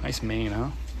 Nice mane, huh?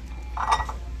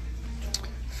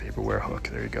 Faberware hook.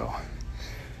 There you go.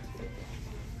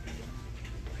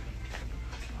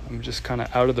 I'm just kind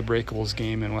of out of the breakables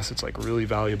game unless it's like really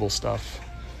valuable stuff.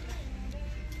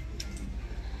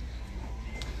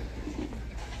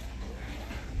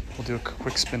 We'll do a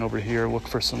quick spin over here, look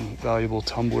for some valuable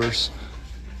tumblers.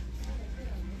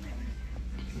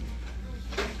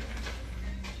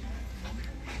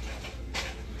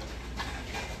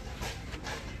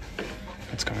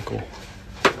 That's kind of cool.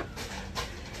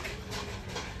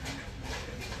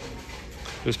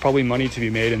 There's probably money to be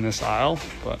made in this aisle,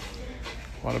 but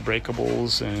a lot of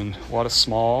breakables and a lot of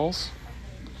smalls.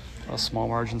 A lot of small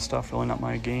margin stuff, really not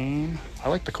my game. I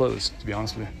like the clothes, to be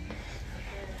honest with you.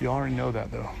 You already know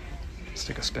that though. Let's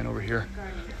take a spin over here.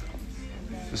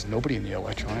 There's nobody in the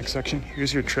electronics section.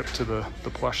 Here's your trip to the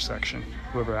plush section,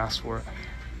 whoever asked for it.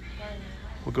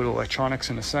 We'll go to electronics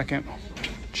in a second.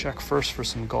 Check first for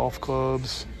some golf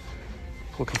clubs.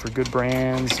 Looking for good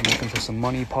brands. I'm looking for some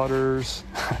money putters.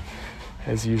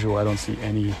 As usual, I don't see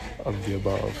any of the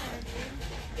above.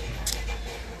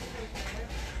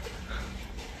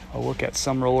 I'll look at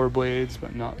some rollerblades,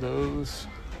 but not those.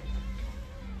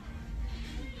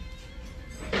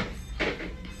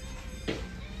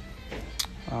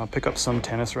 Pick up some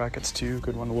tennis rackets too.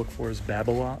 Good one to look for is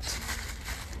Babolat's.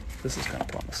 This is kind of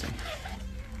promising.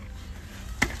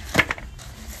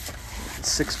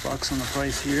 $6 on the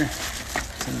price here.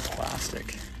 It's in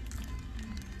plastic.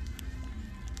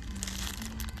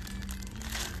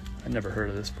 I never heard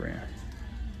of this brand.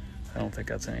 I don't think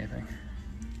that's anything.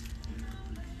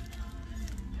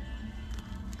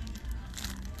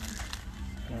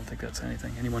 I don't think that's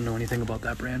anything. Anyone know anything about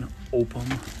that brand? Opum.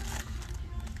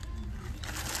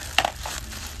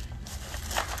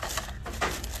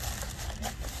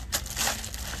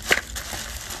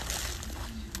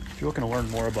 If you're looking to learn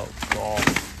more about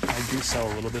golf, I do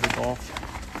sell a little bit of golf.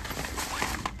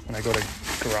 When I go to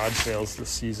garage sales this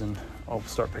season, I'll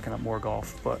start picking up more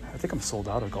golf, but I think I'm sold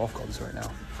out of golf clubs right now.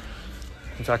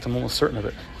 In fact, I'm almost certain of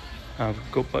it.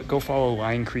 Go follow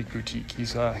Lion Creek Boutique.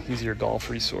 He's your golf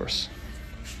resource.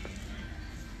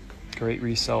 Great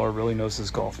reseller, really knows his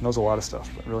golf. Knows a lot of stuff,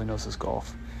 but really knows his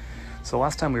golf. So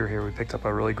last time we were here, we picked up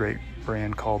a really great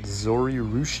brand called Zori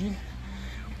Rushi.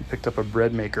 We picked up a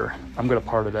bread maker. I'm gonna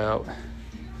part it out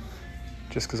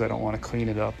just because I don't want to clean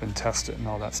it up and test it and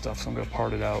all that stuff. So I'm gonna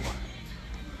part it out.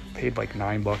 Paid like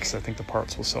 $9. I think the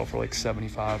parts will sell for like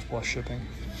 75 plus shipping.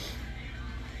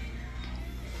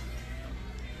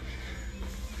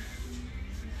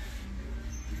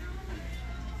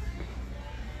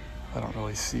 I don't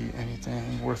really see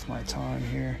anything worth my time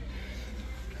here.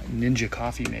 Ninja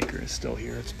coffee maker is still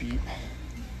here. It's beat.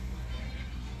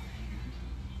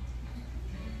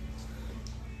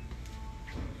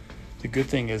 The good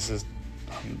thing is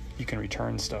you can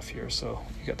return stuff here, so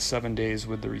you got 7 days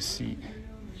with the receipt.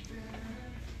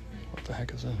 What the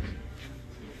heck is that?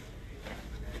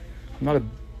 I'm not a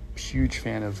huge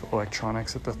fan of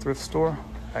electronics at the thrift store.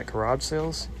 At garage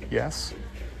sales, yes.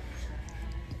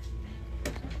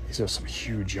 These are some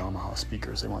huge Yamaha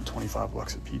speakers. They want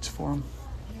 $25 a piece for them.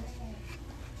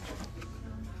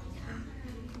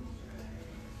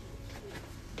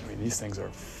 I mean, these things are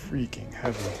freaking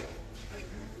heavy.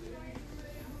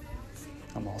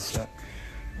 I'm all set.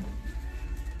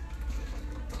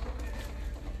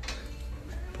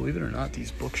 Believe it or not,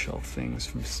 these bookshelf things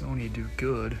from Sony do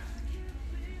good.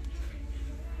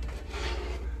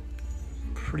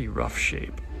 Pretty rough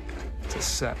shape. It's a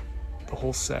set. The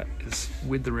whole set is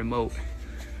with the remote.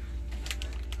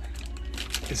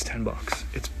 Is $10.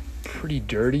 It's pretty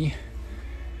dirty.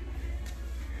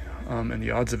 And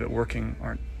the odds of it working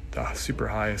aren't super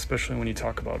high, especially when you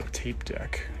talk about a tape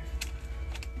deck.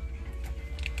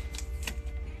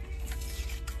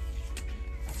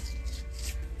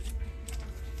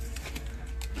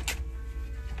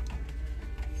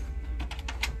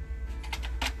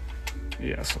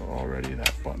 Yeah, so already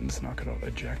that button's not gonna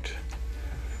eject.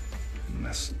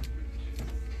 Mess.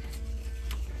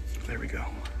 There we go.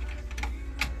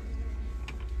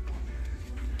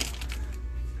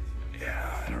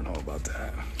 about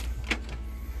that?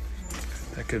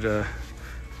 That could,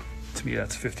 to me,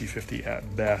 that's 50-50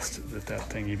 at best that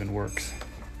thing even works.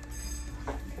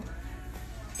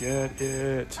 Get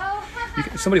it.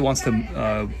 If somebody wants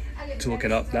to look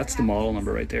it up, that's the model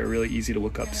number right there. Really easy to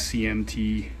look up,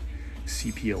 CMT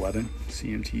CP11.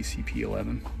 CMT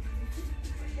CP11.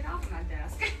 Get off my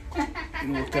desk. You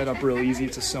can look that up real easy.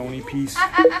 It's a Sony piece.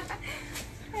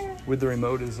 With the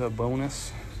remote is a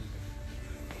bonus.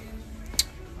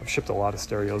 I've shipped a lot of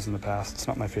stereos in the past. It's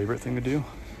not my favorite thing to do,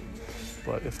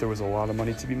 but if there was a lot of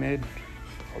money to be made,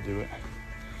 I'll do it.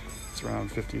 It's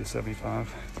around 50 to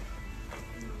 75.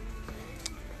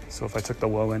 So if I took the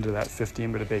low end of that 50,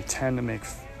 I'm going to pay 10 to make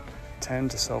 10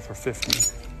 to sell for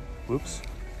 50. Whoops.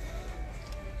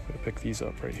 I'm going to pick these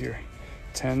up right here.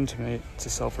 10 to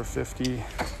sell for 50.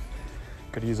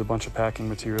 Got to use a bunch of packing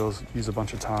materials, use a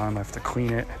bunch of time. I have to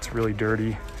clean it. It's really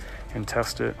dirty, and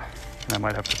test it. And I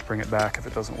might have to bring it back if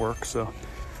it doesn't work. So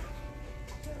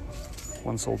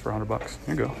one sold for $100.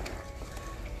 Here you go.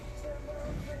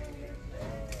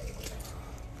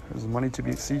 There's money to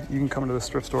be, see, you can come into this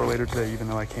thrift store later today, even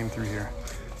though I came through here.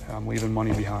 And I'm leaving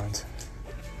money behind.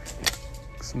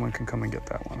 Someone can come and get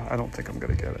that one. I don't think I'm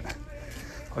gonna get it.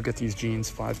 I'll get these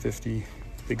jeans, $5.50,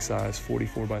 big size,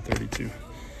 44 by 32.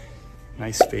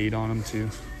 Nice fade on them too.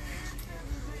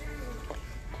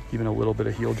 Even a little bit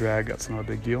of heel drag, that's not a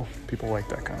big deal. People like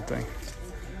that kind of thing.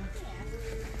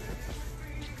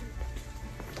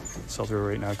 Sell through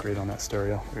right now, great on that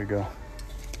stereo. There you go.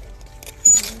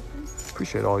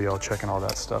 Appreciate all y'all checking all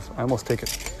that stuff. I almost take it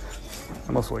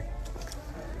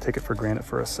for granted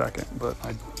for a second, but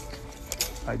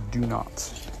I do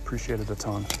not. Appreciate it a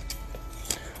ton.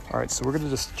 All right, so we're gonna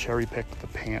just cherry pick the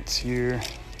pants here.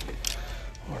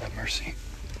 Lord have mercy.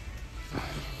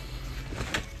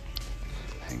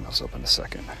 Hang those up in a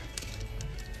second.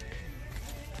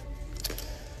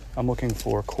 I'm looking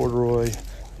for corduroy.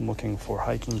 I'm looking for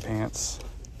hiking pants.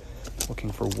 I'm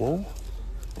looking for wool.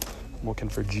 I'm looking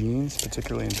for jeans,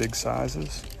 particularly in big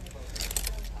sizes.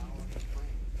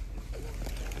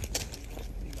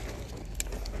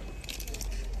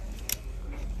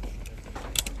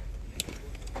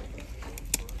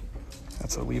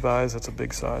 That's a Levi's, that's a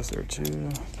big size there too.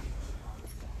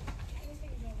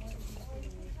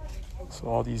 So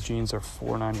all these jeans are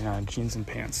 $4.99. Jeans and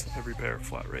pants, every pair,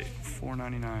 flat rate,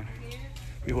 $4.99.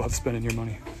 We love spending your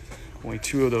money. Only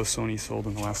 2 of those Sony sold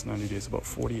in the last 90 days, about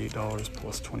 $48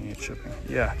 plus 28 shipping.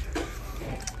 Yeah.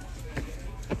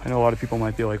 I know a lot of people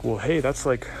might be like, well, hey, that's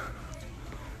like,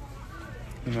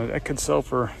 you know, that could sell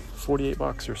for $48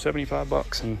 or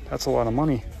 $75, and that's a lot of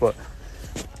money, but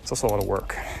it's also a lot of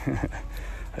work.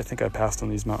 I think I passed on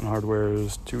these Mountain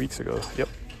Hardwares 2 weeks ago. Yep,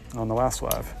 on the last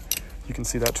live. You can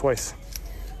see that twice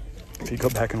if you go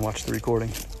back and watch the recording.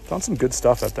 Found some good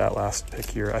stuff at that last pick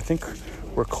here. I think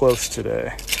we're close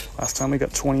today. Last time we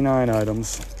got 29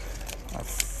 items. I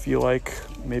feel like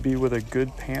maybe with a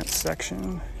good pants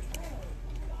section,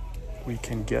 we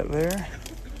can get there.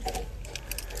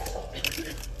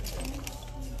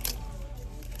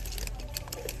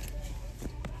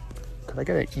 Could I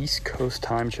get an East Coast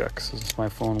time check? Since my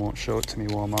phone won't show it to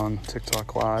me while I'm on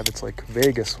TikTok Live. It's like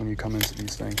Vegas when you come into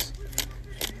these things.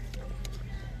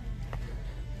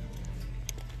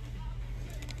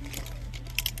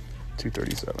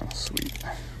 $237, sweet.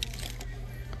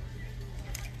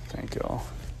 Thank y'all.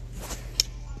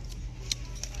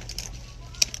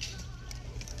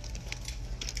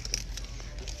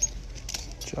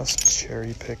 Just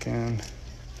cherry picking.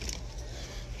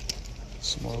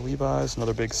 Some more Levi's,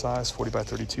 another big size, 40 by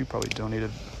 32, probably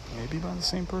donated maybe by the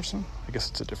same person. I guess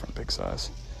it's a different big size.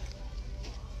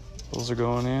 Those are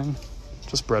going in.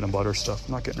 Just bread and butter stuff.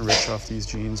 I'm not getting rich off these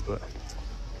jeans, but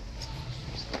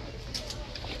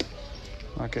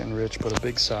not getting rich, but a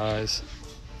big size.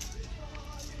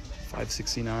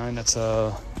 $5.69. That's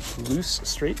a loose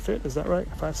straight fit, is that right?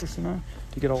 $5.69. Do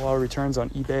you get a lot of returns on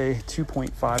eBay?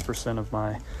 2.5% of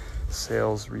my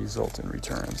sales result in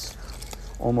returns.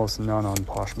 Almost none on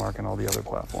Poshmark and all the other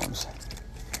platforms.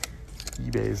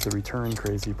 eBay is the return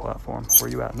crazy platform.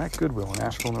 Where you at? I'm at Goodwill in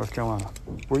Asheville, North Carolina.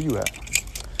 Where you at?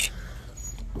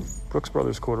 Brooks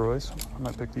Brothers corduroys. I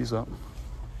might pick these up.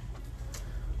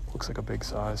 Looks like a big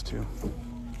size too.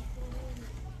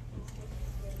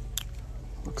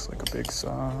 Looks like a big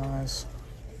size.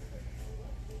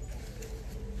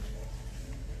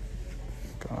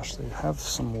 Gosh, they have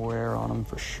some wear on them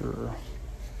for sure.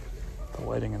 The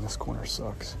lighting in this corner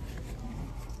sucks.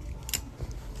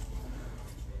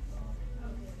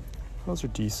 Those are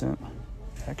decent.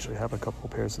 I actually have a couple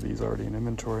pairs of these already in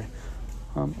inventory.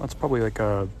 That's probably like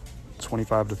a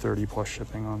 25 to 30 plus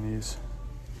shipping on these.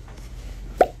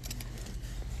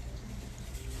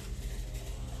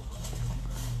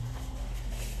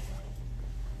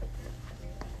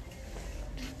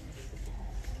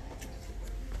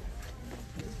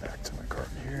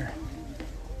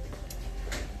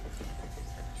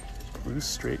 Loose,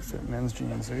 straight fit men's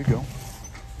jeans. There you go.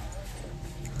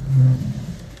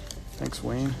 Thanks,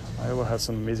 Wayne. Iowa has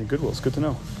some amazing Goodwills. Good to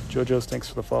know. JoJo's, thanks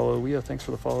for the follow. Leah, thanks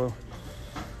for the follow.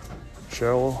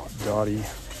 Cheryl Dottie,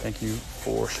 thank you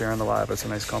for sharing the live. That's a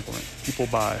nice compliment. People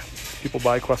buy. People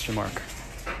buy, question mark.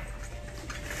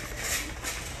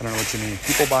 I don't know what you mean.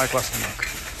 People buy, question mark.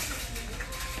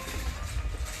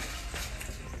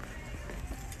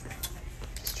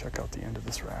 Let's check out the end of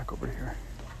this rack over here.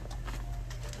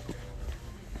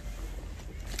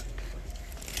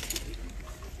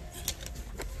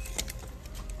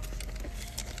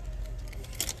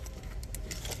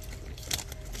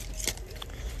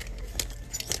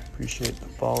 Appreciate the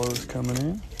follows coming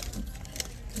in.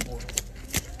 What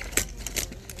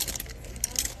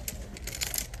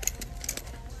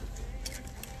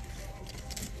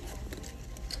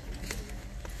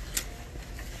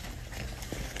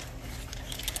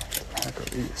the heck are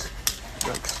these?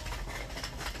 Yikes.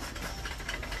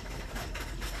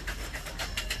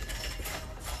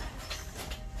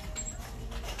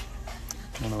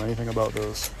 I don't know anything about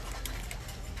those.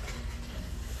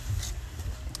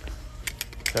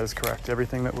 That is correct.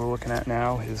 Everything that we're looking at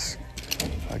now is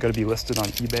got to be listed on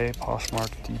eBay, Poshmark,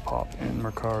 Depop, and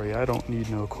Mercari. I don't need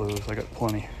no clothes. I got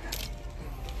plenty.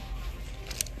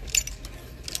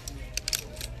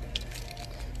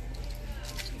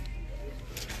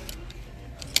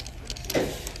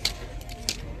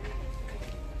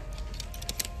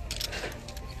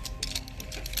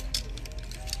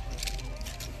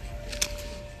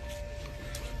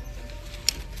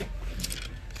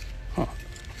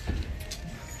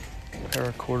 Pair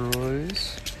of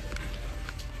corduroys.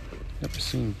 Never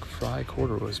seen fry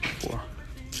corduroys before.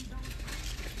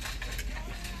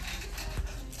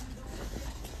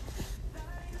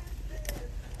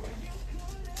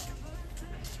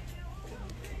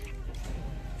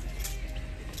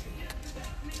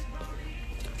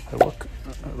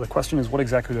 The question is, what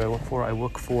exactly do I look for? I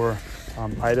look for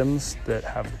items that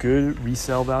have good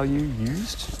resale value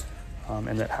used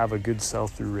and that have a good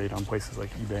sell-through rate on places like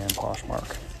eBay and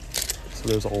Poshmark. So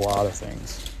there's a lot of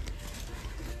things.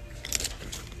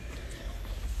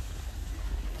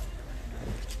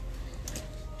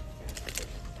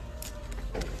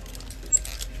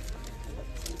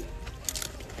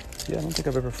 Yeah, I don't think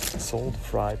I've ever sold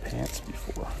fry pants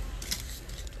before.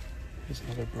 Here's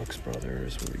another Brooks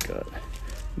Brothers. What do we got?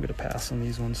 I'm gonna pass on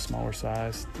these ones, smaller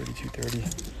size,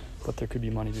 32-30. But there could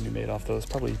be money to be made off those.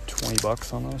 Probably 20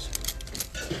 bucks on those.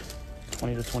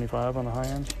 20 to 25 on the high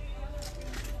end.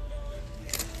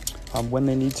 When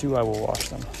they need to, I will wash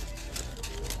them.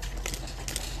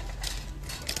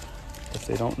 If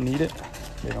they don't need it,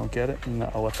 they don't get it, and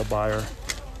I'll let the buyer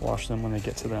wash them when they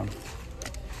get to them.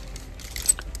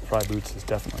 Fry boots is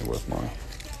definitely worth money.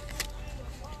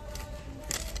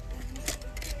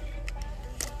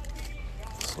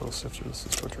 Slow sifter, this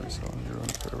is what you're selling. You're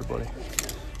running for everybody.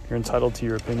 You're entitled to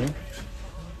your opinion.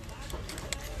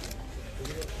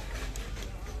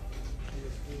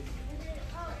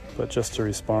 But just to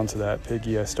respond to that,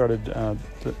 Piggy, I started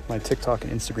my TikTok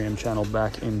and Instagram channel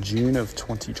back in June of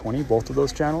 2020, both of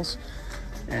those channels.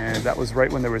 And that was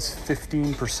right when there was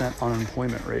 15%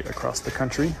 unemployment rate across the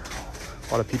country.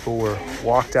 A lot of people were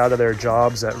walked out of their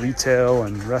jobs at retail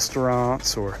and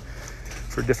restaurants or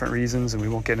for different reasons, and we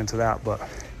won't get into that. But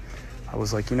I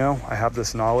was like, you know, I have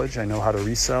this knowledge. I know how to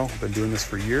resell. I've been doing this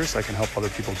for years. I can help other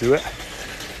people do it.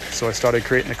 So I started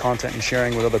creating the content and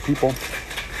sharing with other people.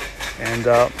 And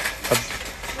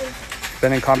I've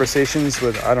been in conversations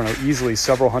with, I don't know, easily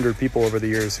several hundred people over the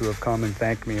years who have come and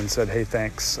thanked me and said, hey,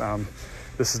 thanks.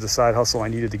 This is the side hustle I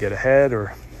needed to get ahead,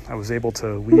 or I was able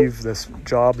to leave this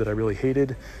job that I really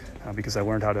hated because I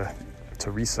learned how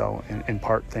to resell in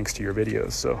part thanks to your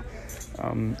videos. So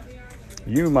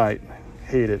you might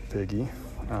hate it, Piggy,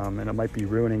 and it might be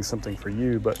ruining something for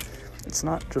you, but it's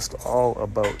not just all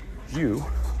about you.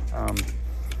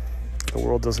 The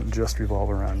world doesn't just revolve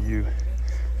around you.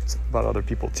 It's about other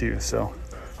people too. So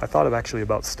I thought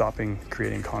about stopping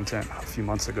creating content a few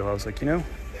months ago. I was like, you know,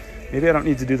 maybe I don't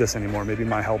need to do this anymore. Maybe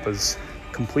my help is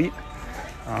complete.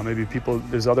 Maybe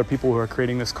there's other people who are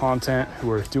creating this content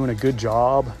who are doing a good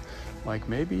job. Like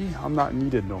maybe I'm not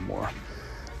needed no more.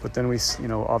 But then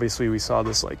obviously we saw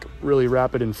this like really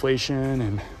rapid inflation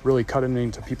and really cutting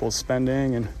into people's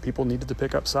spending, and people needed to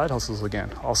pick up side hustles again.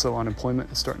 Also,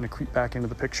 unemployment is starting to creep back into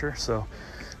the picture. So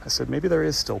I said, maybe there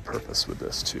is still purpose with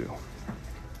this too.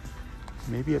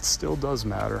 Maybe it still does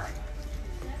matter.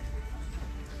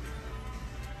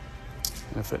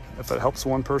 And if it helps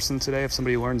one person today, if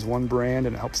somebody learns one brand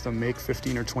and it helps them make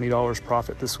 $15 or $20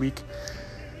 profit this week,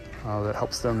 that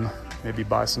helps them maybe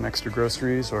buy some extra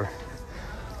groceries, or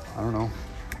I don't know,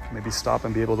 Maybe stop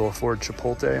and be able to afford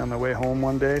Chipotle on their way home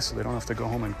one day so they don't have to go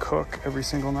home and cook every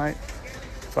single night.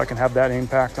 If I can have that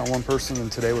impact on one person, then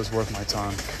today was worth my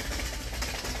time.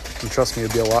 And trust me,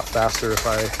 it'd be a lot faster if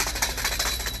I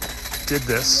did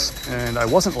this and I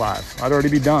wasn't live. I'd already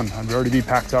be done. I'd already be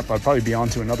packed up. I'd probably be on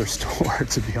to another store,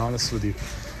 to be honest with you.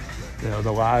 You know,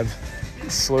 the live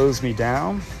slows me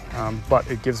down, but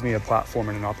it gives me a platform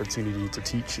and an opportunity to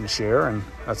teach and share, and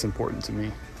that's important to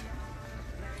me.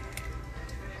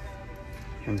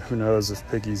 And who knows if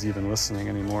Piggy's even listening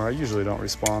anymore. I usually don't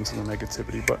respond to the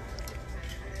negativity, but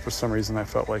for some reason I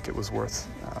felt like it was worth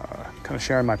kind of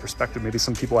sharing my perspective. Maybe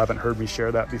some people haven't heard me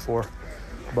share that before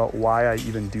about why I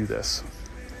even do this.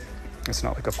 It's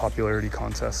not like a popularity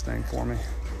contest thing for me.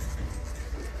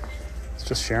 It's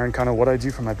just sharing kind of what I do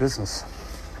for my business.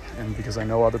 And because I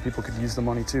know other people could use the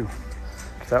money too.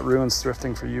 If that ruins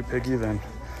thrifting for you, Piggy, then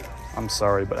I'm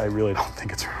sorry, but I really don't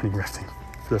think it's ruining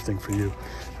thrifting for you.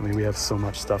 I mean, we have so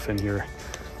much stuff in here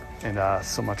and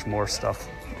so much more stuff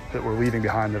that we're leaving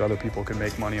behind that other people can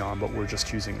make money on, but we're just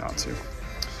choosing not to.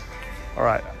 All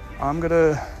right, I'm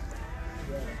gonna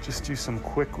just do some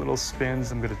quick little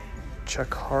spins. I'm gonna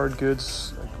check hard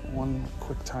goods like one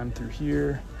quick time through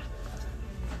here.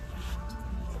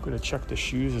 I'm gonna check the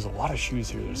shoes. There's a lot of shoes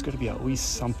here. There's gonna be at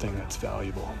least something that's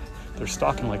valuable. They're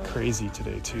stocking like crazy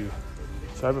today too.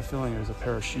 So I have a feeling there's a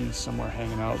pair of shoes somewhere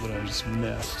hanging out that I just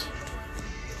missed.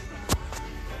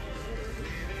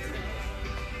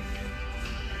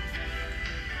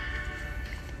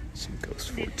 Some Ghost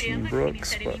 14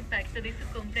 Brooks, but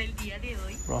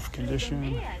rough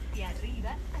condition.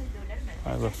 I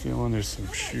have a feeling there's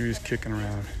some shoes kicking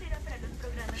around.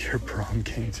 Your prom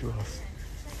came to us.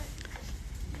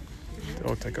 They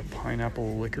look like a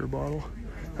pineapple liquor bottle.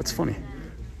 That's funny.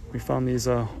 We found these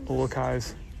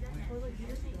Olakais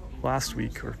last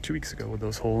week or 2 weeks ago with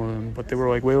those holes in them, but they were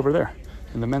like way over there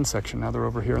in the men's section. Now they're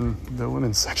over here in the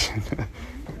women's section.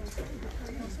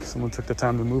 Someone took the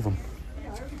time to move them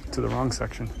to the wrong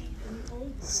section.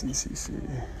 CCC.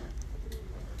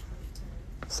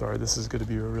 Sorry, this is going to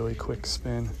be a really quick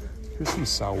spin. Here's some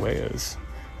Salweas.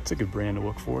 It's a good brand to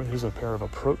look for. Here's a pair of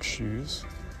approach shoes.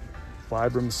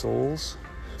 Vibram soles,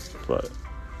 but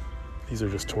these are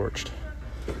just torched.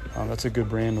 That's a good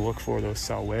brand to look for, those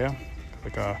Salwea.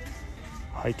 Like a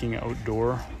hiking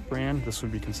outdoor brand. This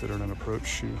would be considered an approach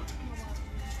shoe.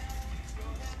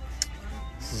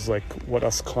 This is like what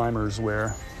us climbers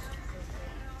wear.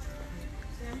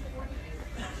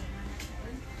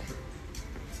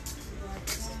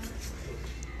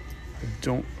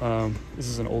 This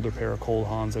is an older pair of Cole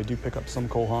Haans. I do pick up some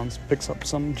Cole Haans. Picked up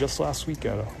some just last week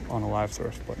on a live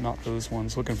thrift, but not those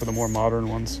ones. Looking for the more modern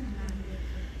ones.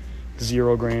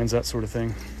 0 grands, that sort of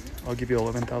thing. I'll give you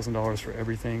 $11,000 for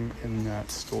everything in that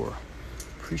store.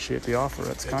 Appreciate the offer.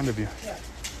 That's kind of you.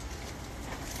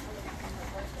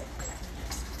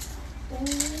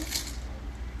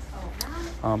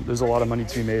 There's a lot of money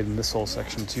to be made in this whole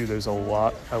section too. There's a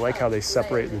lot. I like how they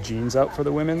separate the jeans out for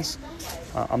the women's.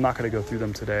 I'm not going to go through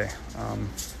them today.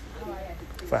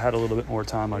 If I had a little bit more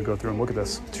time, I'd go through them. Look at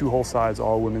this, 2 whole sides,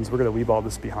 all women's. We're going to leave all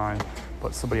this behind,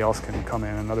 but somebody else can come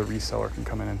in, another reseller can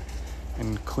come in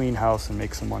and clean house and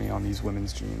make some money on these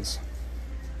women's jeans.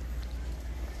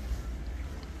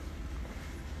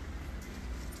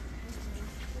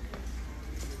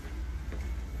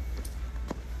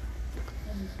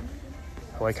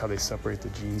 I like how they separate the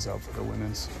jeans out for the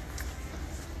women's.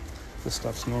 This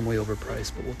stuff's normally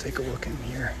overpriced, but we'll take a look in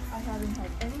here. I haven't had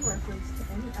any reference to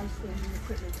any outstanding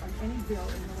equipment on any bill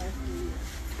in the last 3 years.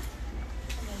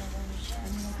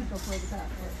 And I think I'll play the back.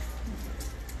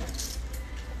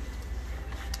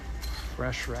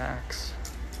 Fresh racks.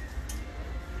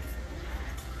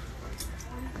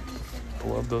 I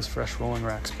love those fresh rolling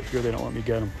racks, but here they don't let me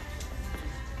get them.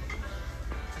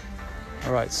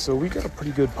 All right, so we got a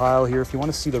pretty good pile here. If you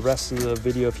want to see the rest of the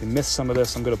video, if you missed some of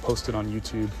this, I'm going to post it on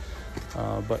YouTube.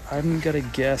 But I'm going to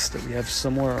guess that we have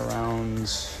somewhere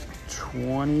around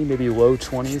 20, maybe low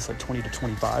 20s, like 20 to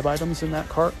 25 items in that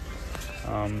cart.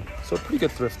 So a pretty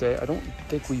good thrift day. I don't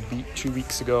think we beat 2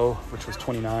 weeks ago, which was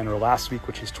 29, or last week,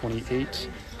 which was 28.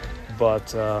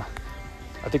 But I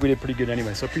think we did pretty good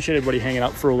anyway. So appreciate everybody hanging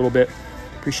out for a little bit.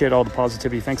 Appreciate all the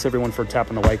positivity. Thanks everyone for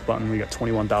tapping the like button. We got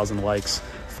 21,000 likes,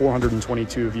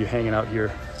 422 of you hanging out here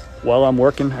while I'm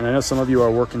working. And I know some of you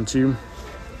are working too.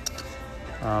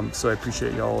 So I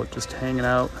appreciate y'all just hanging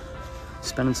out,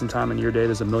 spending some time in your day.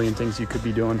 There's a million things you could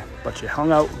be doing, but you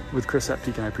hung out with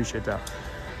ChrisAtPeak, and I appreciate that.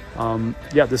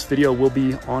 Yeah, this video will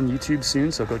be on YouTube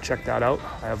soon, so go check that out.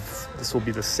 This will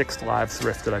be the 6th live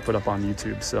thrift that I put up on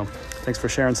YouTube. So thanks for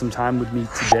sharing some time with me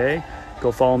today,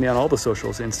 Go follow me on all the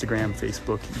socials, Instagram,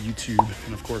 Facebook, YouTube,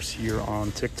 and of course here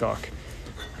on TikTok.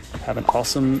 Have an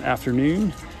awesome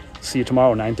afternoon. See you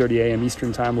tomorrow, 9:30 a.m.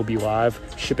 Eastern time. We'll be live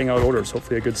shipping out orders.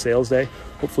 Hopefully a good sales day.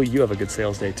 Hopefully you have a good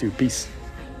sales day too. Peace.